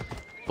the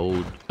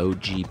old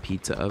OG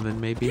pizza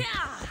oven, maybe.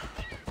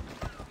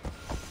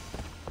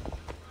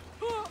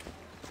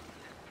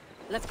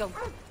 Let's go.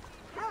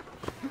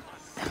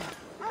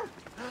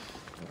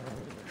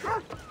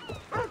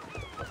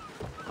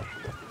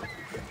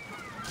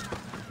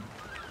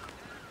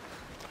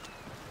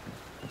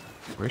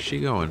 Where's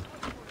she going?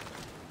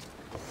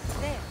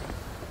 There.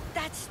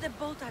 That's the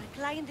boat our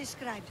client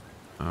described.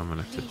 I'm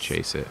gonna have to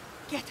chase it.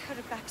 Get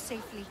her back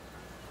safely.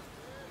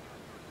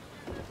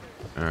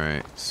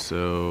 Alright,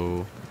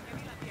 so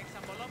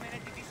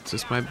is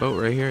this my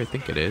boat right here? I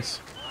think it is.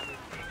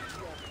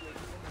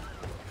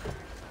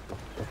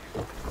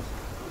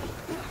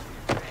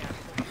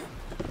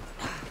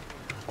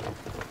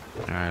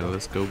 Alright,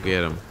 let's go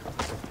get him.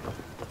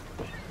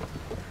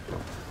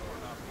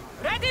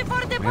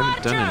 We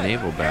haven't done a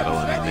naval battle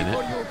in a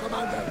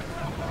minute.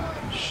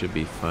 Should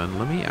be fun.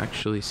 Let me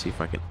actually see if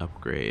I can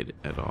upgrade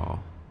at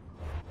all.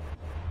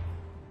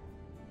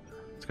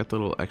 It's got the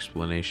little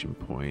explanation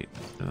point.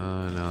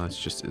 No, it's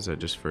just, is that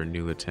just for a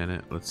new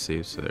lieutenant? Let's see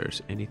if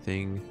there's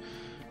anything.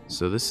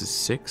 So this is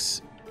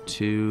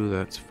 6-2,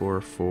 that's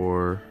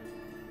 4-4.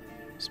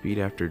 Speed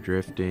after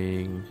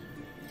drifting.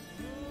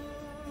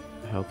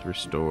 Health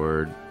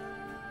restored.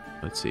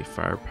 Let's see,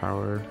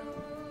 firepower.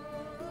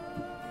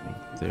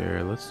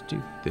 There, let's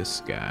do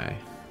this guy.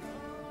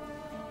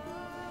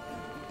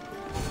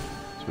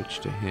 Switch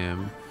to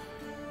him.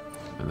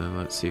 And then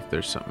let's see if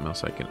there's something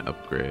else I can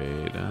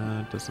upgrade.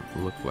 It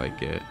doesn't look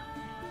like it.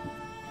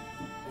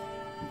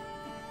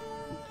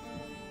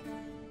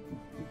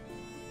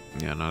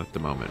 Yeah, not at the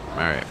moment.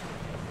 Alright.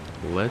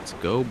 Let's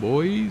go,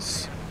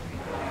 boys.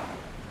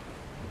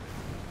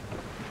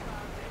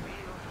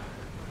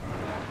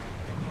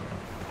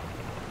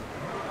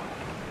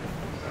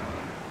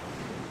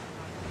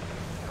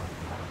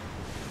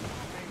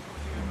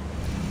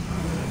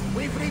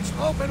 We've reached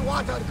open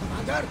water,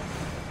 Commander.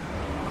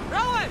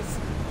 Rowers!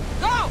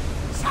 Go!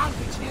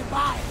 Salvage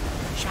nearby.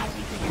 Shall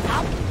we pick it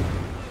up?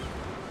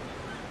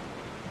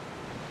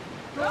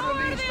 You're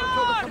released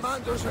until the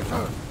commander's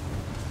return.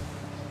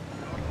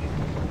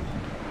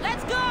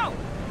 Let's go!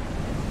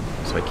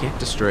 So I can't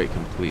destroy it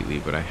completely,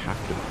 but I have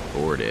to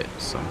board it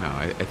somehow.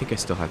 I think I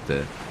still have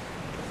to,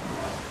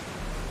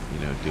 you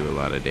know, do a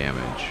lot of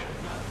damage.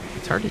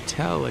 It's hard to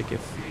tell, like,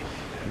 if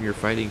you're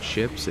fighting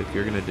ships, if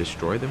you're going to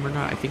destroy them or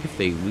not. I think if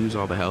they lose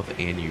all the health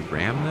and you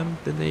ram them,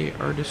 then they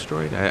are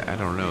destroyed. I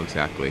don't know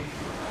exactly.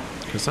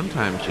 Because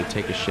sometimes you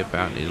take a ship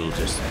out and it'll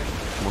just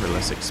more or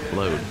less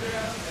explode and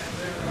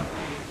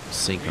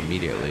sink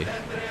immediately.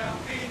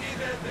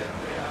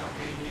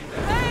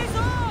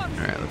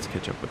 Alright, let's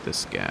catch up with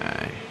this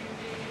guy.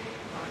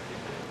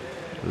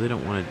 I really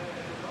don't want to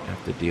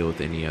have to deal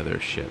with any other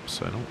ships,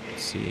 so I don't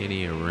see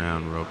any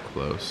around real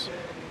close.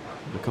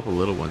 There's a couple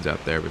little ones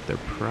out there, but they're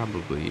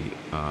probably,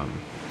 are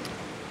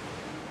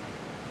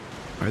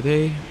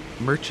they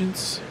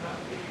merchants?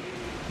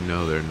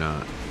 No, they're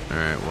not.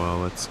 Alright, well,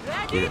 let's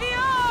get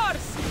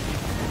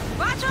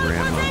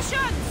ram up.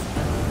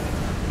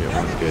 Get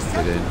one good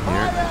hit in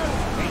here.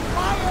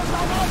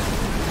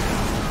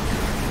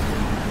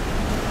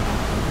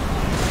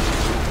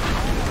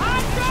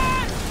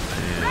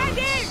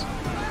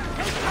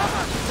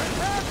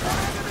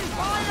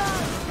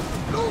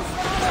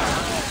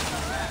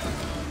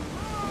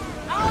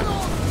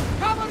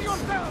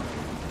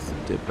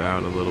 Dip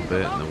out a little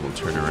bit and then we'll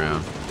turn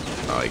around.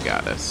 Oh, he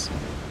got us.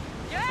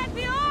 Get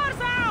the oars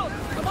out!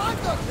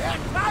 Commander, they're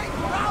trying to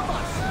ram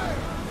us!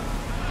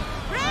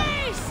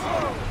 Race!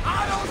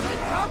 Arrows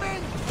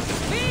incoming!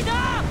 Speed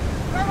up!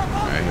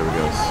 Alright, here we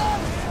go.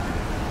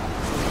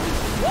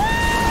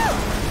 Woo!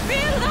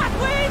 Feel that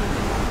wind!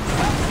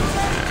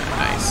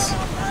 Nice.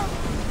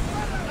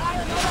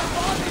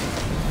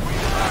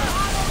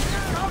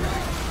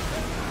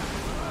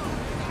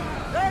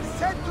 They're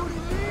set to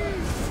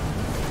release!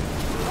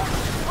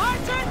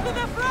 Marchers to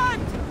the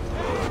front!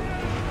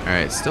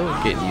 Alright, still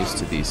getting used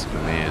to these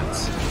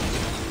commands.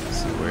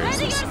 Let's see, where is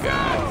this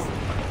guy?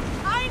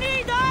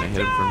 Can I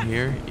hit him from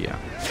here? Yeah.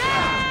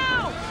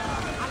 Oh,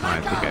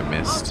 I think I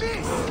missed.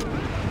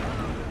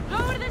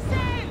 Lower the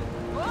sail!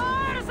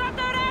 Oars at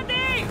the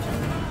ready!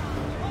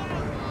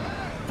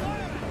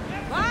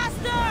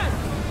 Faster!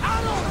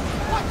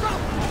 What's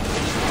up?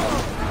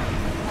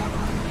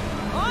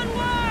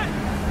 Onward!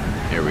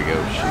 There we go.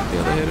 Should be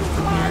able to hit him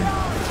from here.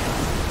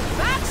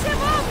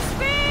 Maximum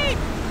speed!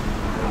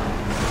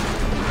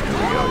 There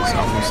we go. He's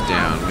almost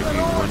down. Maybe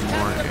one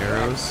more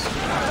arrows.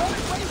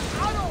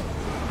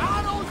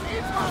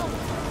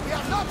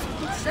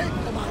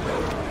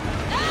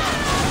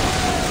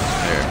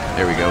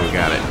 There we go. We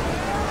got it.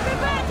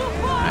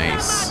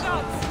 Nice.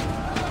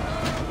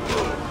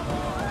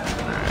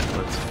 Alright,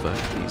 let's fuck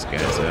these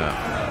guys up.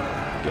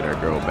 Get our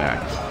girl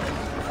back.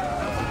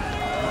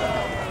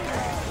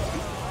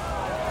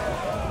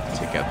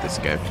 Take out this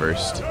guy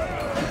first.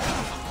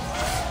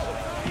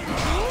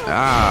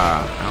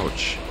 Ah,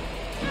 ouch.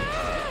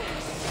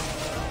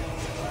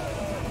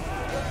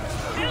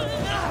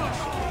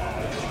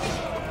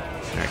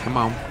 Alright, come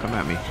on. Come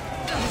at me.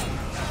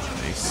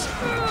 Nice.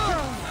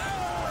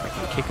 If I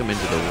can kick him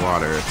into the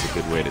water, it's a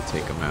good way to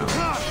take him out.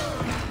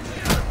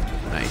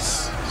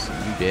 Nice. So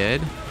you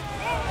dead?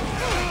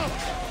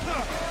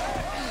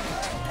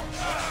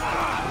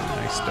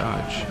 Nice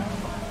dodge.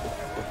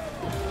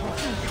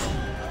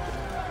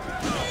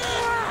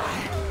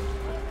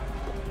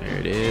 There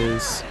it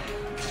is.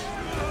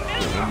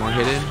 One more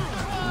hidden.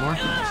 One more.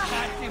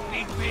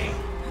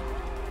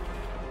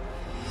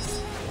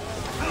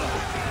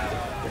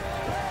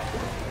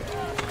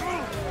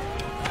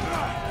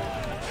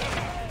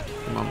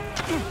 Come on.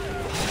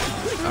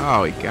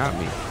 Oh, he got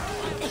me.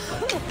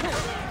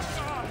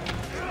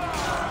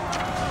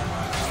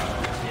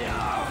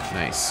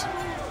 Nice.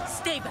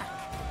 Stay back.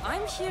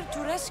 I'm here to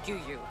rescue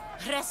you.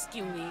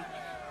 Rescue me?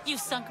 You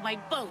sunk my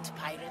boat,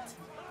 pirate.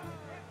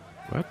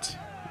 What?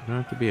 You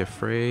don't have to be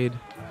afraid.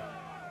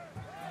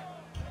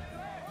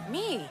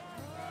 Me?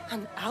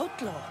 An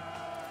outlaw?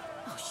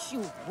 Oh, you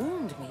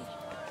wound me.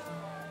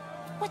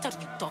 What are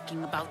you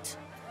talking about?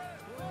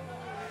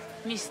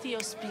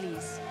 Mystios,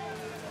 please.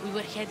 We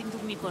were heading to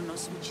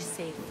Mykonos, which is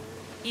safe.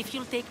 If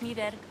you'll take me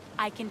there,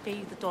 I can pay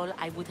you the toll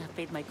I would have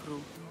paid my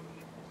crew.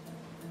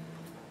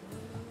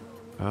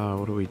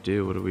 What do we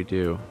do? What do we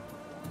do?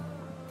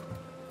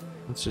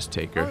 Let's just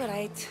take her. All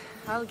right,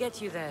 I'll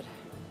get you there.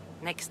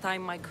 Next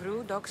time my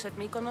crew docks at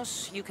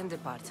Mykonos, you can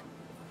depart.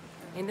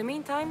 In the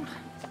meantime,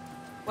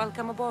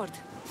 welcome aboard.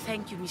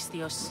 Thank you,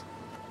 Mystios.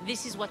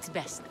 This is what's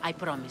best, I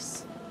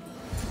promise.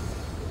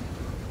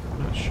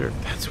 I'm not sure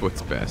if that's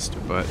what's best,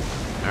 but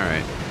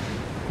alright.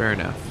 Fair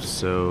enough.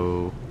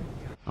 So,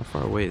 how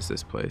far away is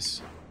this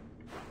place?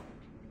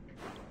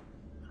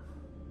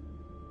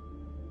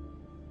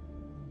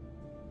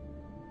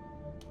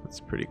 That's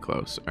pretty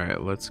close.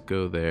 Alright, let's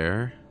go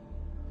there.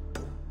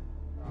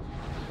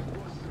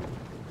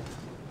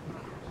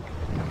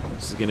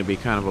 This is going to be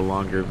kind of a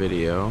longer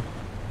video,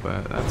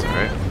 but that's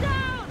alright.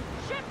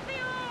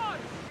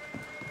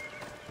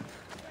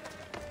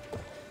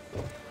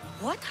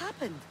 What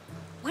happened?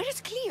 Where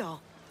is Cleo?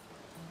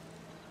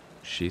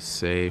 She's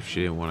safe.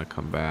 She didn't want to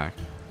come back.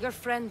 Your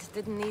friend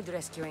didn't need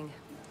rescuing.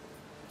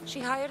 She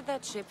hired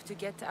that ship to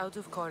get out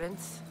of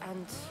Corinth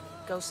and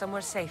go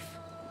somewhere safe.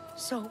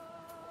 So,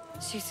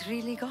 she's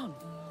really gone?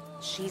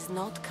 She's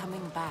not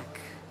coming back.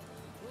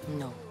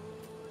 No.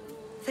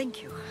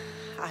 Thank you.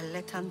 I'll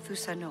let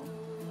Anthusa know.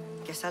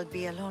 Guess I'll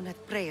be alone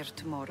at prayer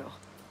tomorrow.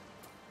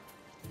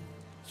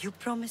 You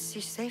promise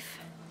she's safe?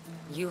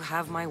 You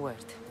have my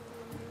word.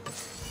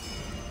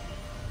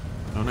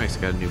 Oh nice,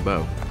 got a new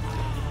bow.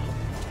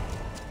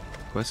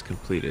 Quest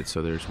completed,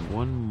 so there's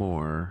one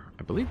more.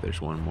 I believe there's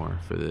one more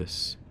for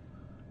this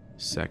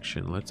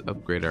section. Let's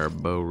upgrade our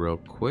bow real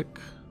quick.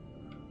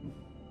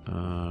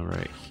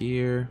 Right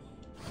here.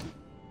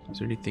 Is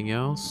there anything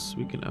else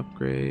we can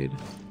upgrade?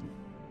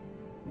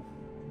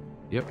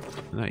 Yep,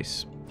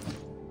 nice.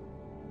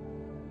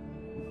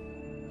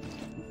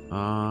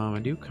 I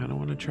do kind of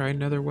want to try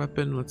another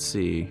weapon. Let's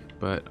see,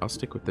 but I'll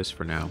stick with this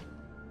for now.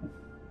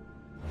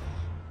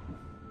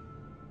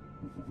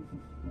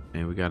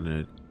 And we got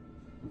an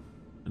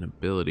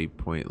ability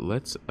point.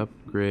 Let's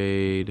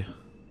upgrade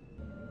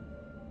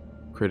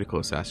critical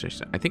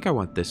assassination. I think I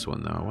want this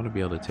one though. I want to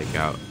be able to take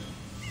out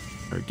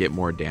or get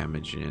more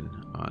damage in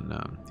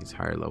on these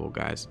higher level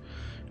guys.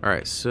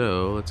 Alright,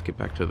 so let's get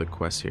back to the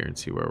quest here and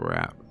see where we're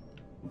at.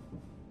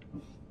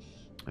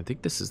 I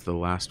think this is the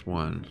last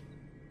one.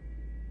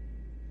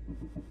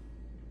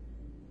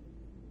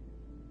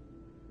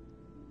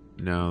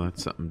 No,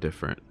 that's something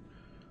different.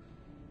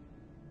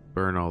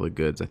 Burn all the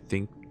goods. I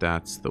think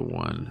that's the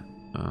one.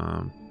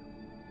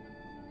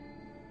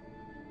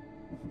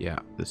 Yeah,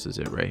 this is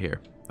it right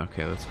here.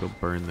 Okay, let's go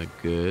burn the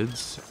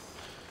goods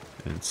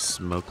and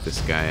smoke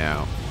this guy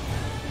out.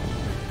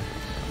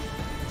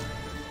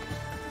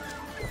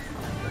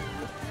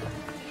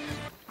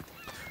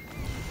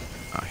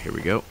 Here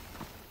we go.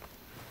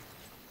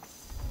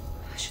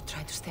 I should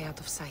try to stay out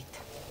of sight.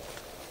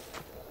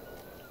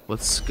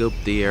 let's scope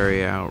the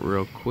area out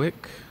real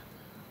quick.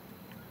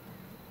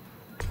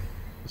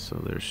 So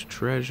there's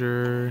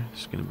treasure.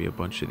 There's gonna be a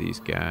bunch of these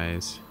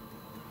guys.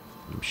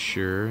 I'm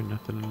sure.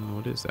 Nothing.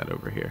 What is that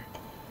over here?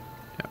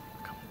 Yeah,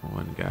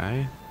 one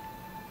guy.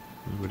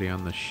 Anybody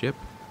on the ship?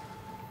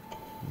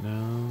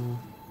 No.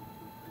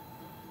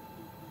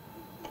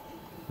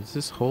 Is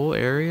this whole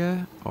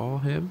area all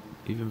him?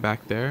 Even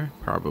back there?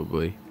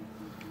 Probably.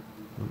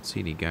 Don't see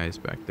any guys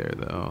back there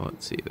though.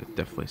 Let's see. There's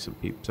definitely some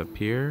peeps up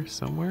here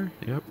somewhere.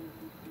 Yep.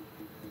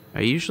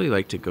 I usually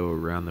like to go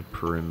around the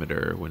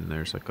perimeter when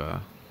there's like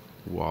a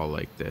wall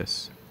like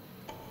this.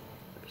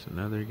 There's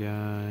another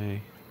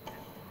guy.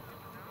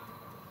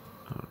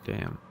 Oh,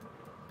 damn.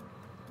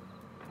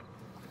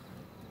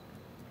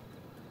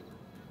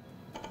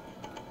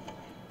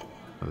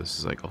 Oh, this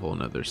is like a whole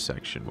nother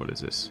section. What is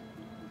this?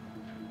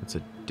 It's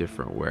a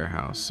different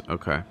warehouse.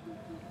 Okay.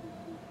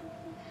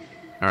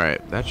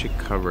 Alright, that should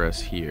cover us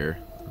here.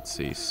 Let's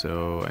see.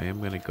 So I am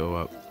going to go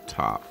up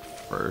top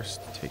first.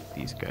 Take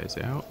these guys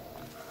out.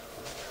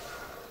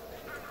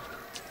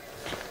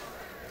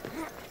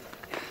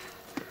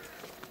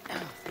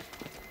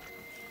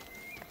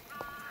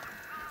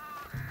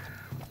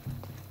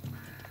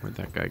 Where'd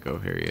that guy go?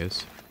 Here he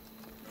is.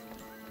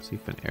 See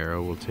if an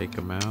arrow will take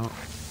him out.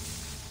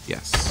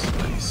 Yes,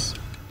 nice.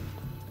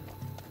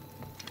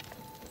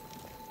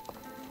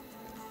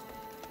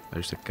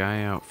 There's a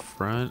guy out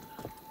front.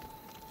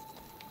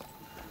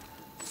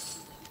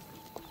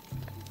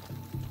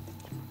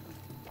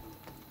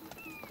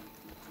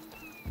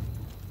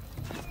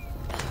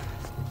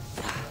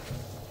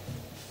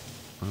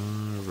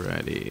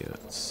 Alrighty,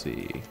 let's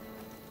see.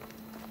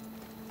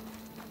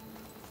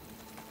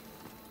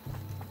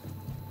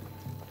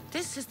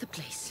 This is the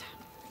place.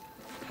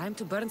 Time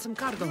to burn some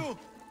cargo. You!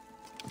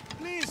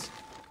 Please!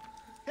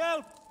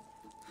 Help!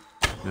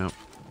 Nope.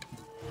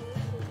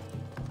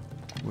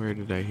 Where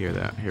did I hear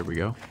that? Here we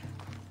go.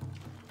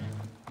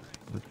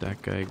 Let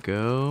that guy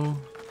go.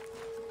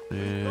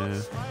 Yeah.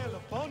 Smile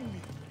upon me.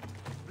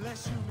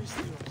 Bless you,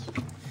 Mistress.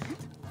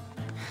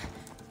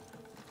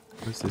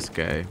 Where's this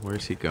guy?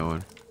 Where's he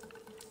going?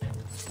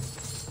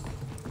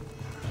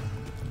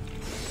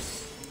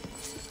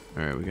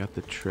 Alright, we got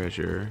the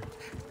treasure.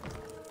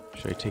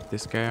 Should I take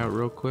this guy out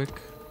real quick?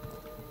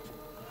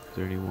 Is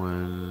there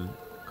anyone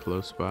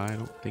close by? I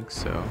don't think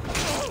so.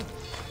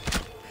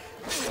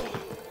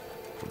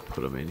 We'll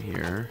put him in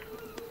here.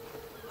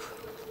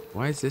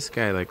 Why is this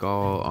guy like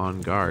all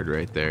on guard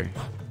right there?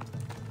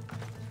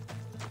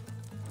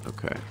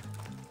 Okay.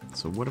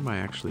 So what am I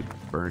actually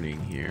burning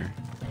here?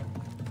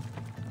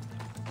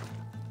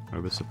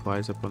 Are the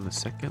supplies up on the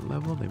second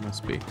level? They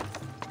must be.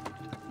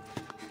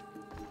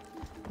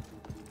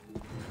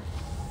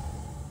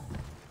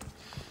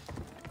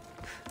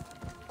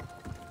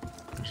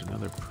 There's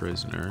another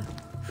prisoner.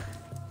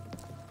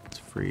 It's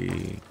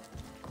free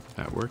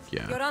at work,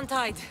 yeah. You're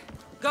untied.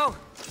 Go.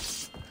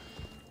 Is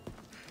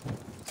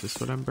this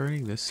what I'm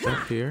burning? This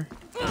stuff here?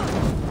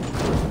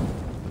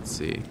 Let's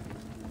see.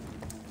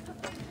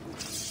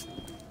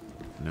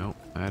 Nope,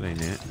 that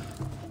ain't it.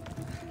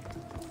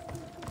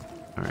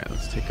 Alright,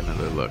 let's take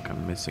another look.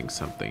 I'm missing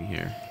something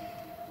here.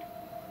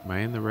 Am I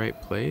in the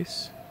right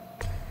place?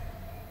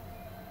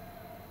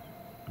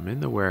 I'm in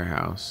the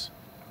warehouse.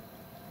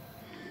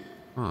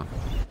 Huh.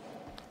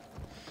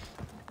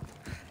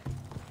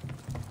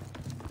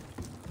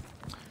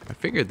 I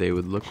figured they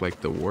would look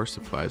like the war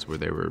supplies where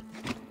they were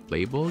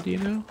labeled, you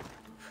know?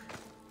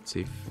 Let's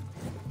see if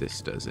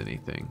this does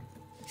anything.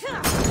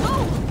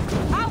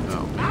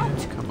 Oh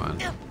man, come on.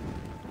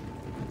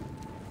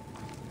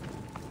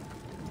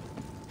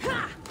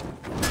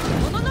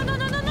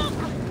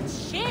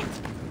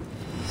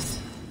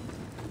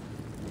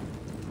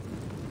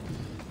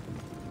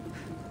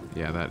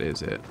 Yeah, that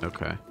is it.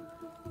 Okay.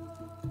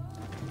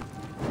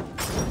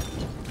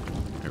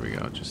 There we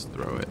go. Just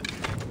throw it.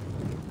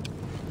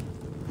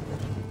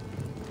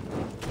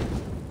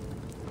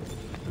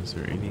 Is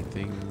there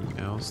anything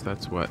else?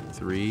 That's what,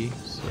 3?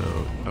 So,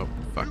 oh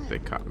fuck, they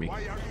caught me.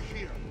 Why are you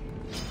here?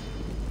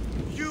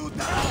 You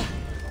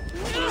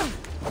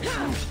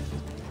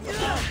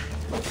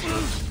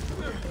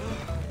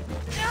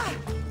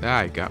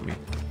Ah, it got me.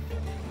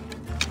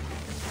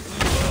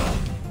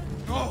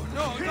 No,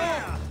 no,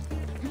 no!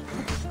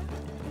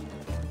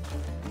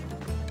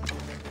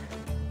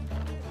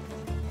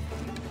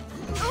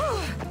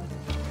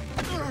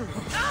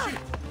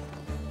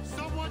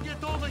 Someone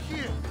get over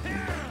here!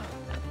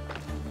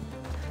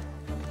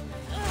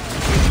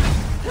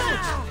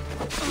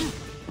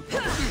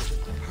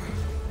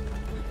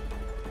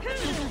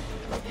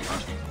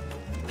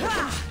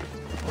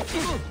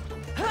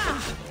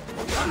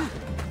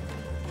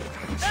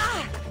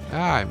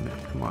 Ah,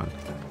 come on.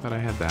 Thought I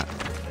had that.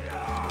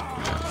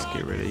 Let's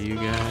get rid of you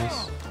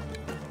guys.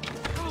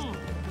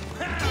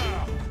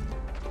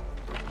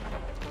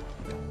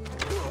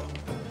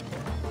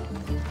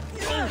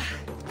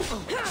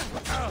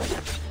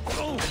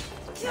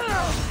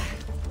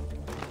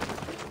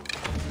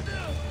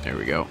 There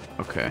we go.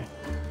 Okay.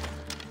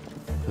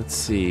 Let's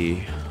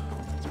see.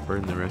 Let's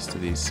burn the rest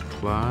of these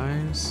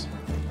supplies.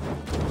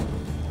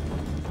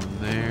 One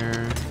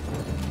there.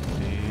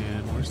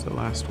 And where's the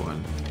last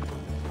one?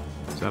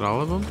 Is that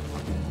all of them?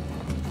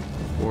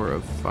 4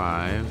 of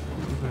 5.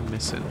 What am I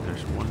missing?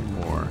 There's one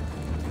more.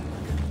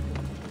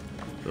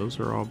 Those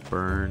are all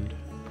burned.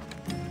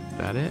 Is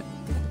that it?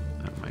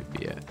 That might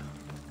be it.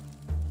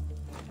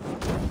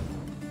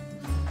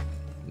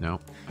 No,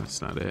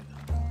 that's not it.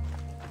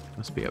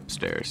 Must be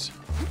upstairs.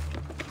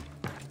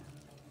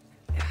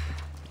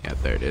 Yeah,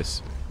 there it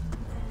is.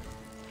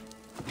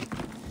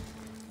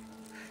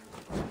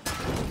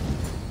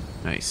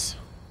 Nice.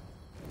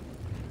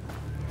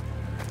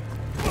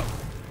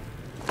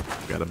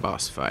 Got a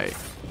boss fight.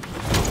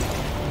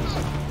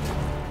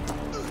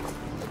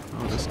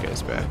 Oh, this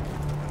guy's back.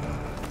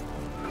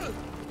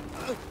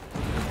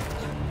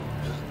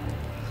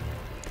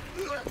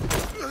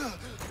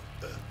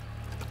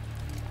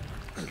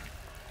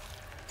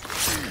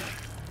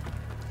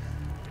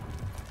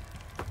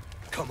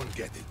 Come and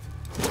get it.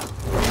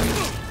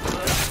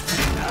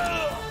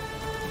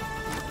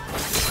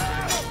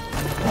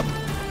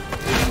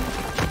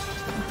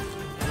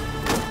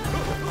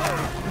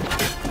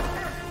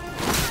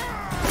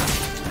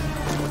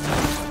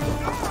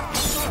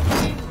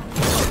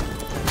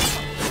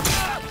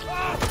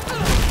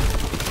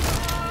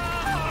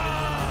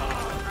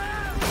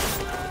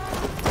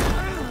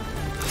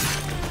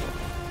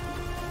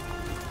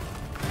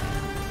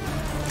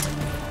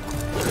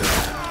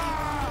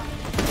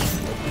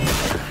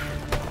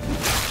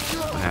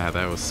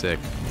 That was sick.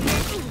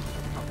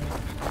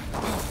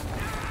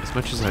 As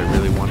much as I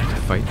really wanted to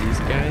fight these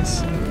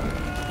guys,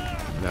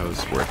 that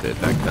was worth it.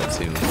 That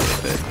cutscene was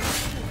worth it.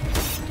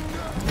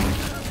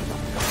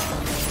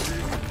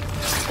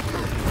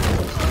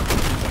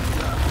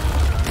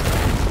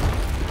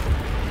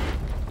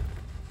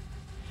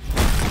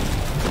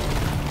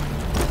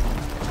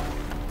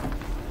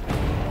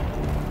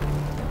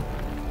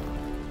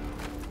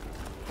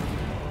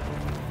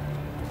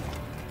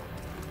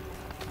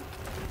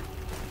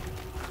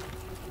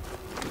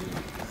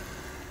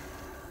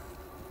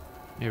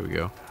 Here we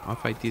go. I'll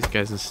fight these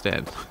guys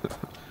instead.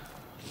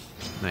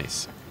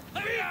 Nice.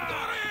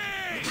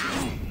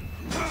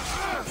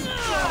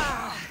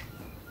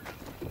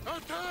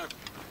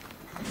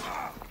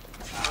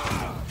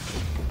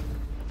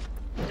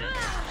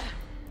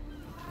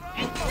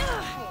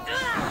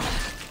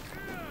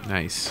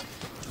 Nice.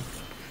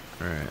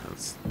 Alright,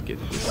 let's get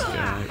this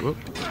guy. Whoop.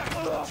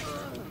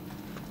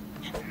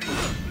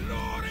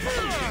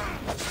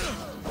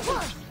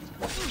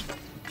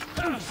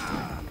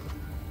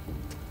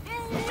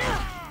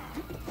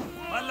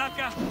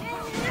 Malaka,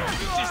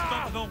 you just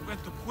don't know when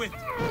to quit.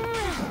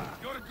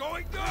 You're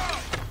going down.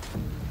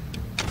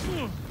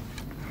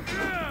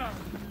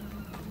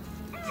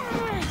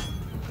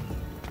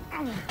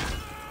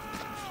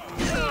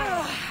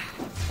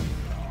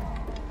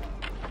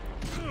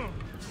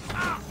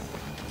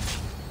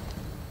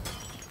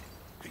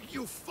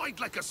 You fight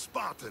like a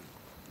Spartan.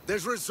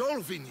 There's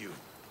resolve in you.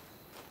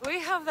 We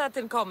have that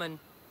in common.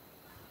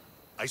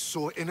 I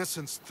saw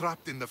innocents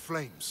trapped in the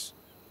flames.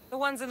 The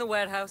ones in the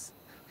warehouse.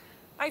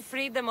 I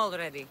freed them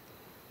already.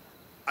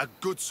 A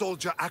good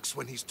soldier acts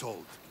when he's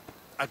told.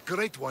 A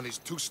great one is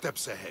 2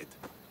 steps ahead.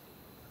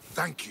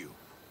 Thank you.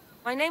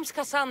 My name's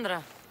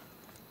Kassandra.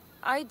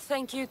 I'd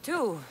thank you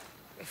too,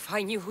 if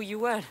I knew who you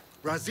were.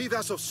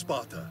 Razidas of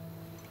Sparta.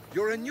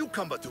 You're a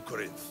newcomer to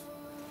Corinth.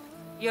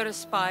 You're a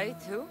spy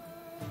too?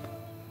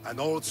 An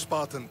old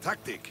Spartan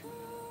tactic.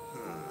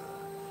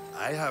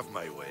 I have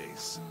my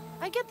ways.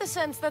 I get the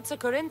sense that's a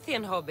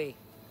Corinthian hobby.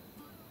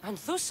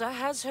 Anthusa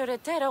has her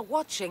Etera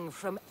watching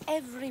from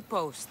every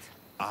post.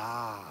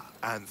 Ah,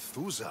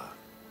 Anthusa.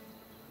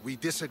 We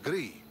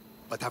disagree,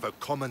 but have a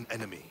common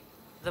enemy.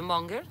 The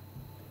Monger?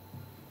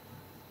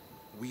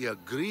 We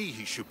agree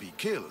he should be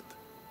killed,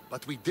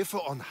 but we differ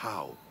on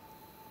how.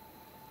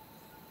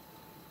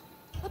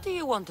 What do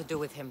you want to do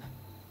with him?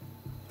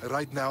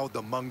 Right now,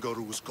 the Monger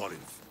rules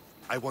Corinth.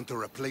 I want to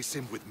replace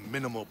him with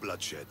minimal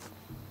bloodshed.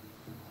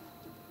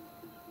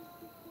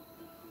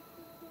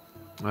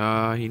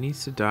 He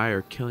needs to die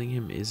or killing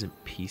him isn't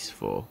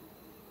peaceful.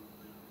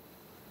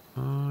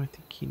 I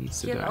think he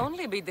needs to die. He'll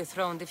only be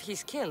dethroned if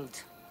he's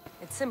killed.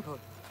 It's simple.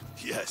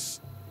 Yes.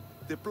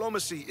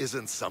 Diplomacy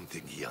isn't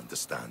something he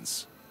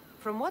understands.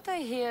 From what I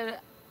hear,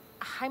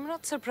 I'm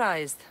not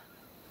surprised.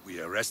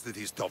 We arrested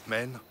his top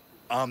men,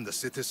 armed the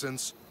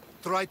citizens,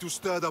 tried to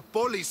stir the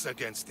police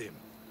against him.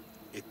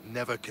 It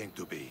never came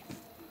to be.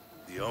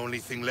 The only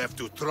thing left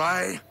to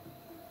try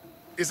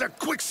is a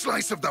quick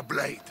slice of the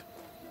blade.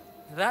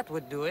 That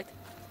would do it.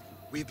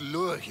 We'd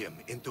lure him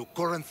into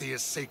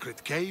Corinthia's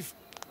sacred cave,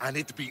 and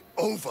it'd be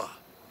over.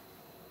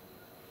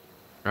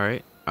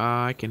 Alright,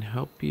 I can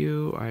help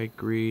you. I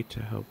agree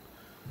to help.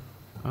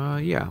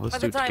 Yeah, let's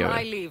do it together. By the time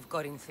I leave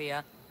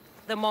Corinthia,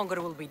 the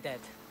Monger will be dead.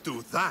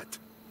 Do that,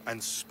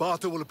 and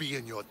Sparta will be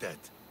in your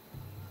debt.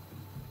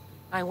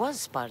 I was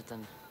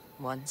Spartan,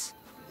 once.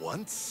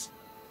 Once?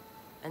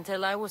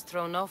 Until I was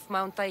thrown off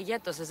Mount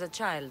Aietos as a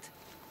child,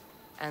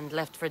 and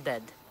left for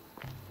dead.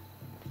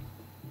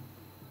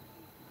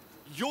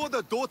 You're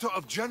the daughter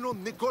of General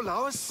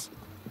Nikolaos?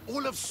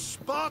 All of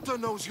Sparta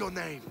knows your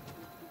name.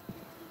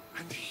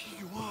 And here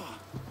you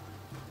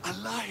are,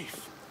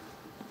 alive.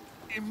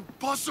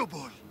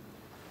 Impossible.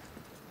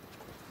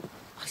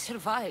 I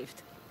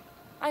survived.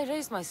 I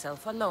raised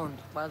myself alone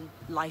while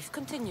life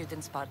continued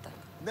in Sparta.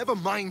 Never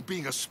mind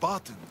being a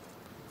Spartan.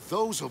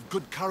 Those of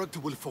good character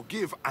will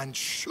forgive and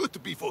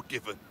should be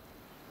forgiven.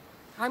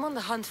 I'm on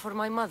the hunt for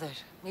my mother,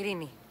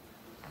 Myrrine.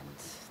 And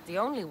the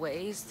only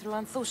way is through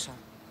Anthousa.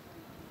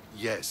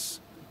 Yes,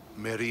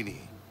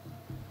 Myrrine.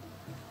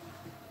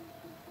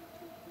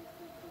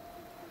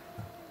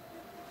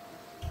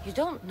 You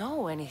don't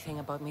know anything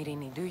about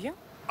Myrrine, do you?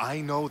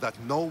 I know that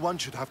no one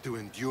should have to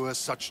endure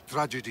such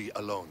tragedy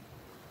alone.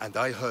 And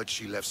I heard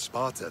she left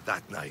Sparta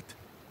that night.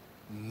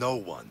 No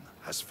one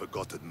has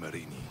forgotten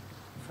Myrrine.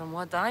 From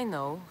what I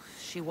know,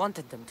 she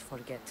wanted them to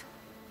forget.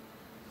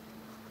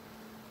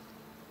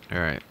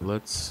 Alright,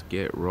 let's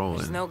get rolling.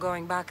 There's no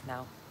going back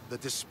now. The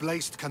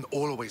displaced can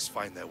always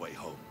find their way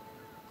home.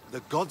 The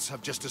gods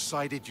have just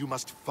decided you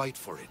must fight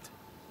for it.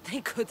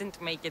 They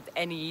couldn't make it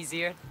any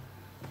easier.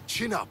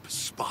 Chin up,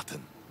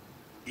 Spartan.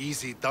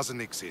 Easy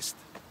doesn't exist.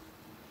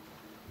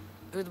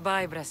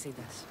 Goodbye,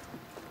 Brasidas.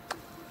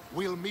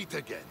 We'll meet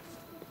again.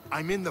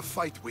 I'm in the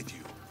fight with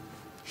you.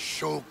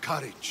 Show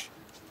courage.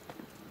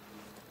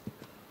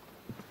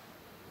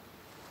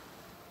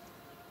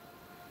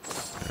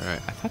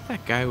 Alright, I thought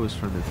that guy was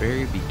from the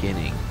very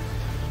beginning.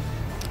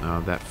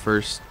 That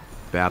first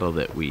battle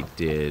that we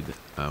did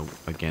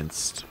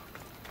against...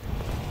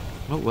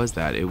 What was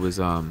that? It was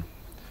that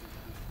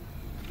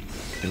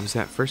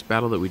first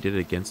battle that we did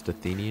against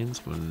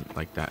Athenians, when,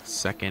 like, that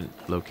second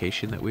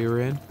location that we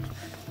were in.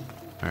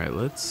 Alright,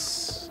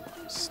 let's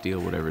steal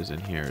whatever's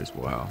in here as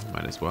well.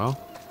 Might as well.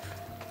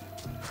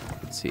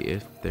 Let's see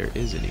if there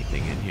is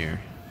anything in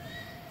here.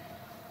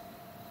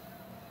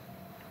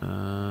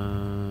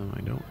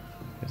 I don't...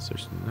 guess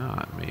there's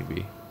not,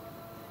 maybe.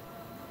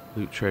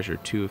 Loot treasure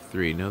 2 of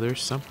 3. No,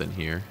 there's something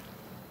here.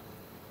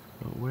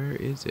 But where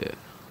is it?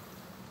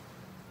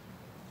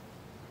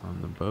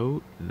 On the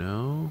boat?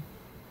 No.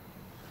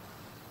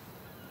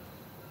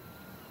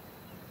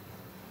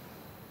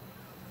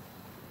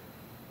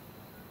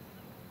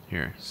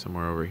 Here,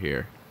 somewhere over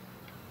here.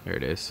 There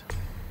it is.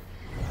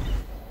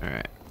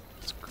 Alright,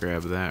 let's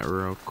grab that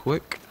real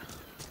quick.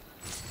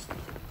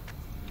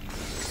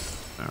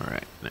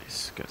 Alright,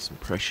 nice. Got some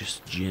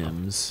precious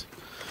gems.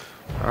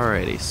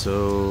 Alrighty,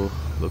 so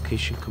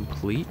location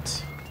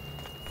complete.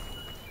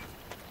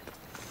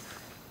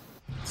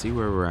 Let's see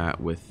where we're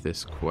at with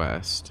this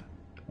quest.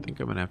 I think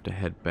I'm gonna have to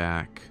head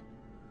back.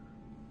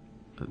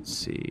 Let's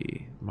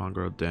see.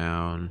 Monger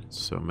down,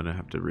 so I'm gonna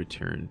have to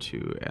return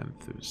to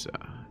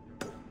Anthousa.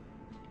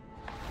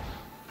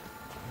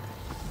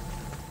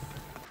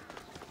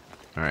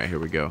 Alright, here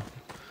we go.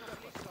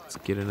 Let's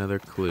get another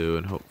clue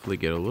and hopefully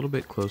get a little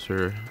bit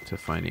closer to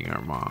finding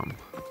our mom.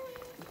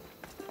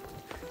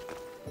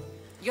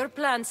 Your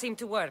plan seemed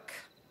to work.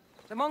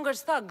 The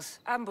Monger's thugs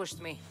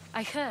ambushed me.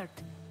 I heard.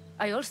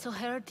 I also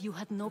heard you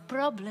had no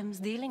problems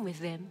dealing with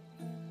them.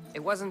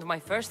 It wasn't my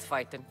first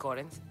fight in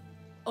Corinth.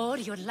 Or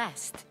your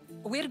last.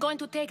 We're going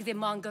to take the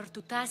Monger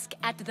to task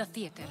at the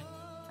theater.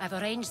 I've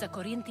arranged a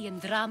Corinthian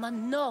drama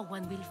no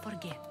one will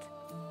forget.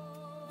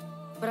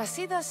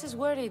 Brasidas is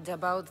worried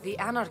about the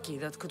anarchy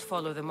that could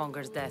follow the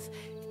Monger's death.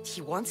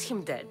 He wants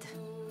him dead,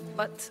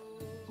 but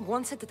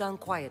wants it done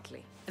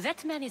quietly.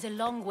 That man is a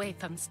long way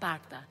from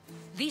Sparta.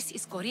 This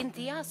is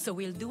Corinthia, so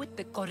we'll do it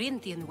the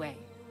Corinthian way.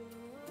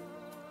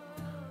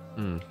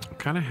 I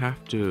kind of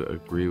have to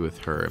agree with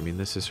her. I mean,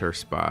 this is her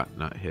spot,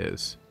 not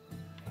his.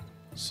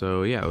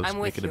 So yeah, let's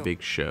make it a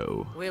big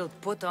show. We'll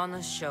put on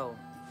a show.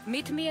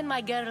 Meet me and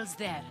my girls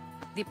there.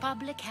 The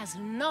public has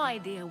no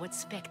idea what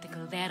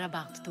spectacle they're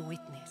about to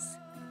witness.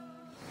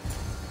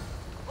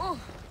 Oh.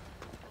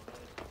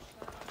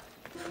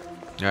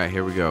 Alright,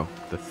 here we go.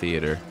 The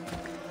theater.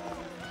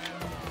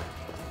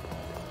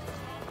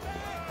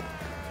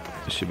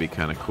 This should be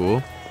kind of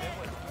cool.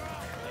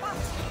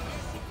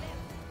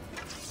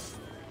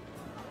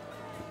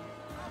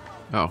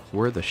 Oh,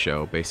 we're the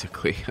show,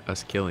 basically.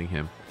 Us killing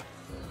him.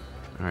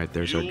 Alright,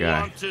 there's our guy.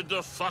 You wanted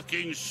the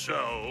fucking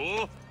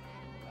show?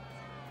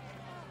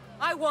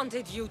 I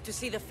wanted you to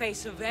see the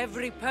face of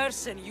every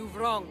person you've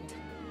wronged.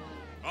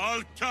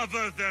 I'll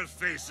cover their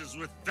faces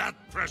with that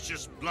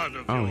precious blood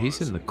of yours. Oh,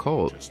 he's in the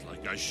cult. Just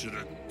like I should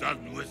have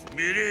done with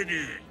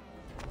Myrrine.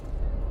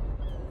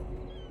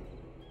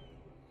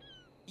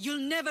 You'll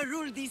never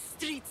rule these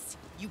streets,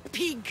 you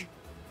pig!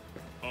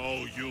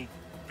 Oh, you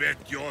bet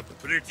your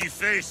pretty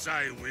face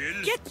I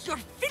will. Get your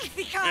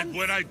filthy hands! And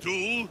when I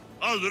do,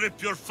 I'll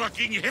rip your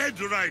fucking head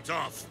right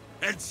off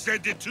and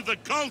send it to the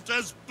cult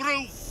as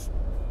proof.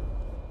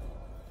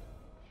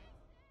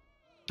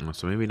 Oh,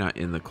 so maybe not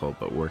in the cult,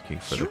 but working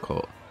for the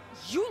cult.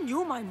 You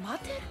knew my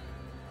mother?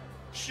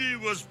 She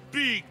was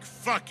big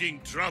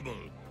fucking trouble,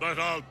 but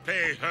I'll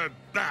pay her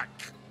back.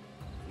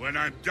 When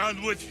I'm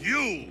done with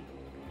you,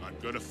 I'm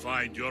gonna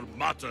find your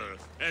mother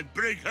and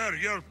bring her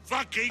your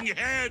fucking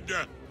head.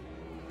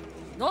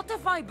 Not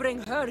if I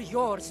bring her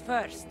yours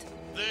first.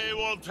 They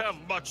won't have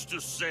much to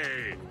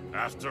say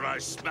after I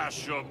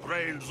smash your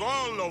brains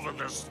all over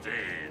the stage.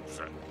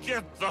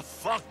 Get the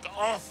fuck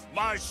off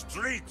my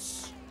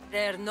streets!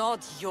 They're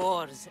not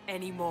yours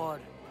anymore.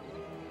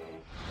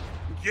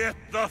 Get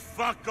the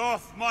fuck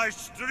off my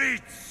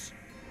streets!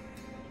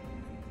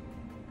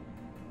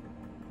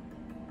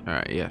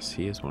 Alright, yes,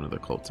 he is one of the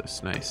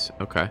cultists. Nice.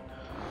 Okay.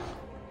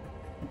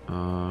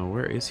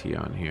 Where is he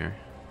on here?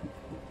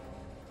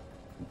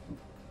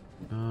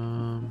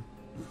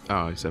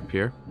 Oh, he's up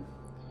here.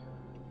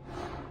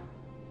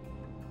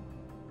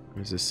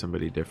 Or is this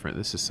somebody different?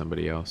 This is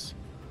somebody else.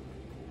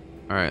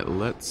 Alright,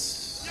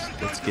 let's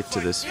get to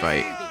this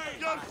fight.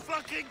 You're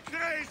fucking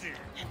crazy!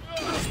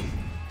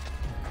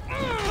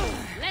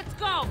 Let's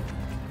go!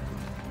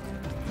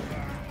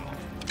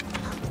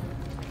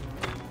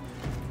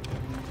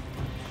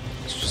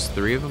 It's just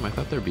 3 of them? I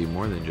thought there'd be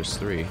more than just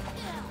 3. It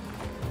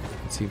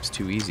seems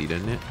too easy,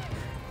 doesn't it?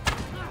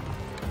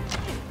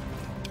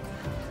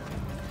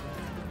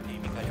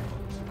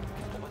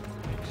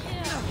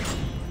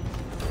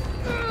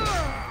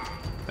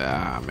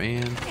 Ah,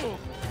 man.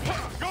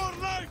 Your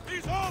life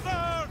is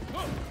over!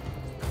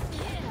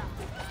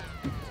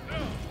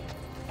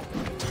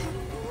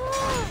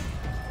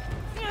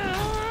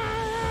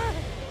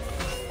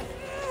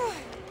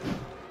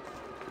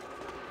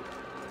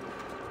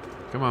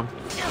 Come on.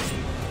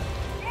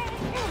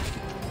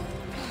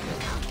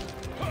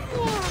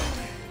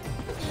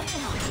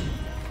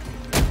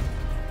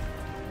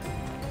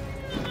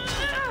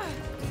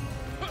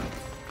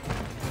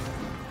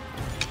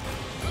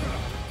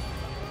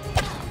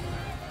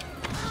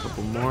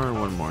 Couple more and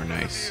one more.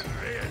 Nice.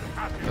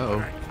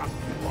 Uh-oh.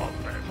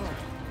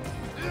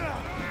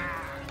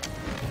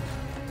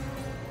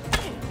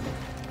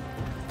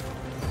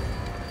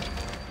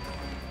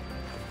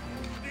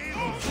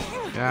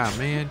 Yeah,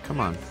 man, come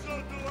on.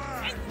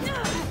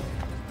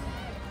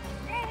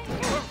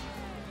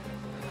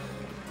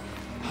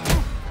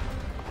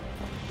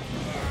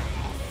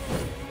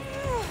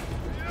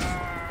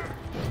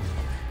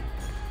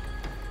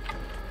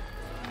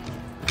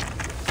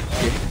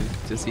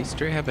 Does he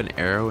straight have an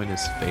arrow in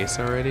his face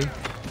already?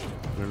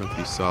 I don't know if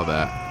you saw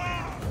that.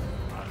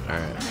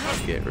 Alright,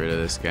 let's get rid of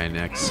this guy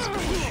next.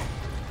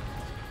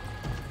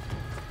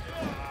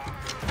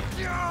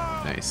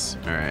 Nice.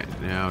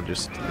 Alright, now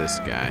just this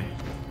guy.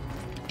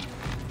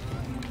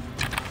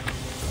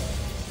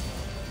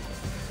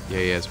 Yeah,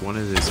 he has one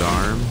in his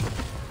arm,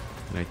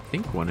 and I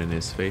think one in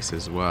his face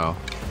as well.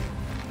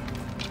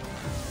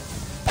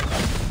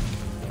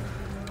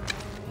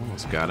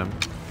 Almost got him.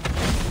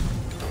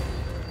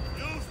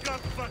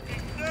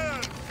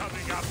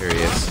 There he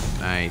is.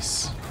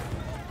 Nice.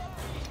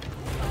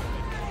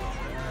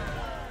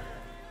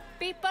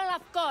 People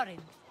of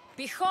Corinth,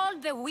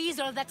 behold the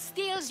weasel that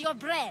steals your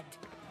bread,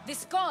 the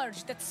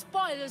scourge that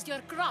spoils your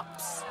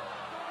crops.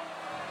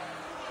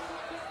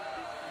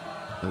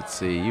 Let's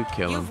see, you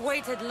kill him. You've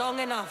waited long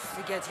enough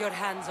to get your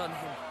hands on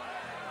him.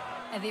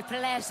 And the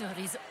pleasure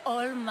is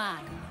all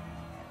mine.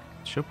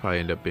 She'll probably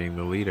end up being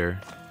the leader,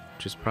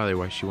 which is probably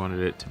why she wanted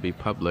it to be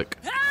public.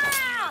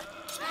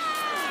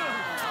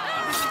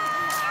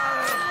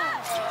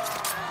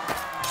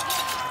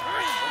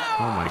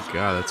 Oh my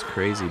god, that's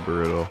crazy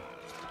brutal.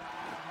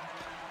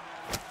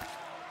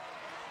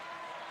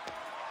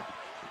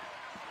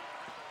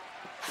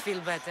 Feel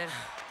better?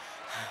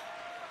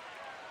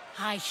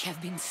 I have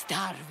been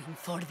starving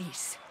for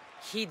this.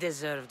 He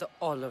deserved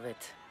all of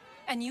it.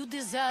 And you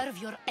deserve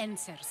your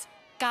answers.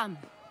 Come,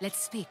 let's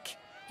speak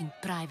in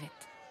private.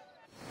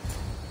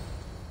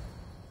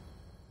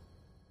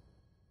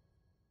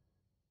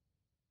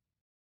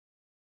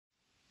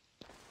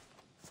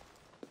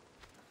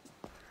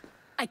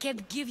 I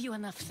can't give you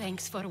enough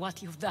thanks for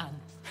what you've done.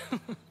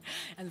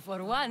 And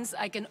for once,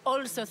 I can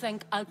also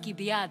thank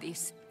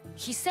Alcibiades.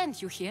 He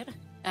sent you here,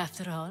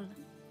 after all.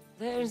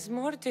 There's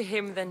more to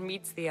him than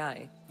meets the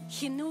eye.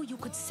 He knew you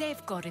could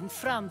save Corinth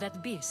from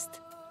that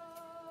beast.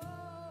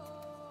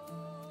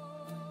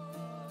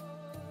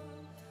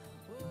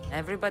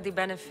 Everybody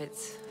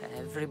benefits,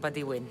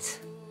 everybody wins.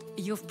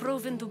 You've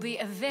proven to be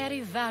a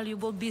very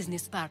valuable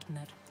business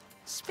partner.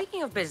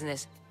 Speaking of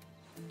business,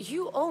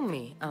 you owe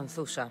me,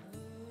 Anthusha.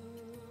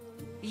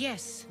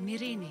 Yes,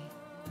 Myrine.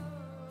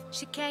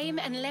 She came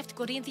and left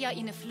Corinthia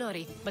in a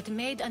flurry, but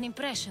made an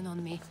impression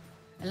on me,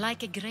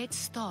 like a great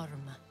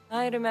storm.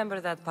 I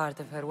remember that part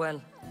of her well.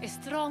 A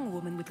strong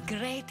woman with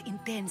great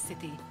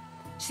intensity.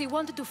 She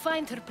wanted to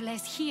find her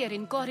place here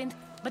in Corinth,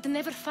 but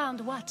never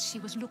found what she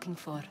was looking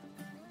for.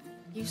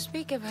 You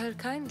speak of her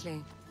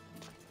kindly.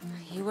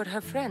 You were her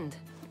friend.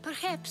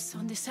 Perhaps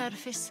on the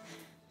surface,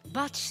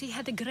 but she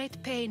had a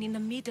great pain in the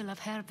middle of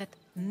her that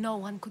no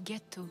one could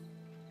get to.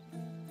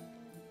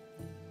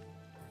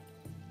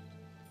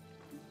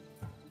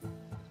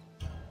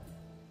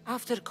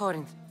 After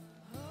Corinth,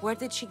 where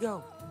did she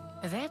go?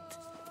 That?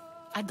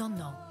 I don't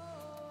know.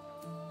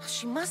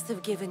 She must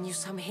have given you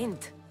some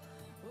hint.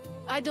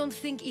 I don't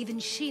think even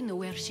she knew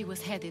where she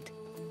was headed.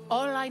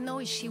 All I know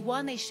is she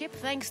won a ship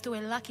thanks to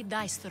a lucky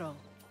dice throw.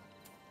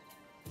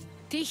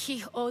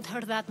 Tyche owed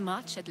her that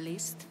much, at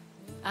least.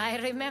 I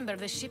remember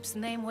the ship's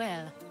name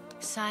well.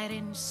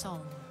 Siren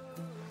Song.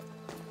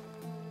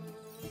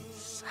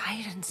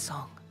 Siren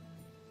Song.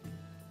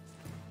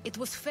 It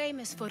was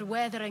famous for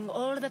weathering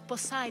all that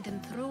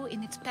Poseidon threw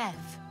in its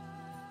path.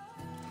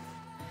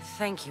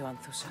 Thank you,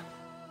 Anthusa.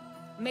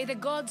 May the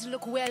gods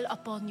look well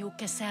upon you,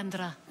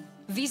 Kassandra.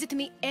 Visit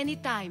me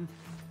anytime.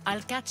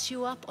 I'll catch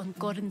you up on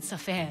Corinth's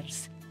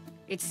affairs.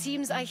 It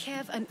seems I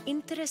have an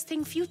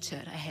interesting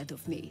future ahead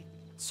of me.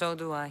 So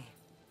do I.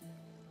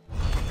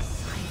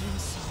 Siren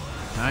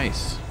Song.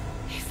 Nice.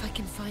 If I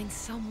can find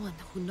someone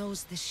who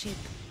knows the ship,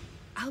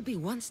 I'll be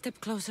one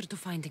step closer to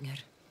finding her.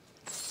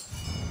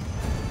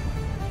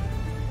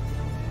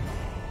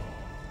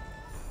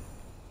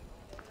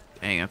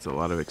 Dang, that's a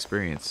lot of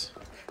experience.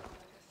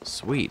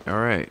 Sweet. All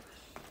right.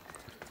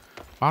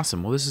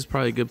 Awesome. Well, this is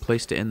probably a good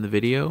place to end the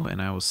video,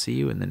 and I will see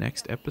you in the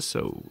next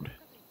episode.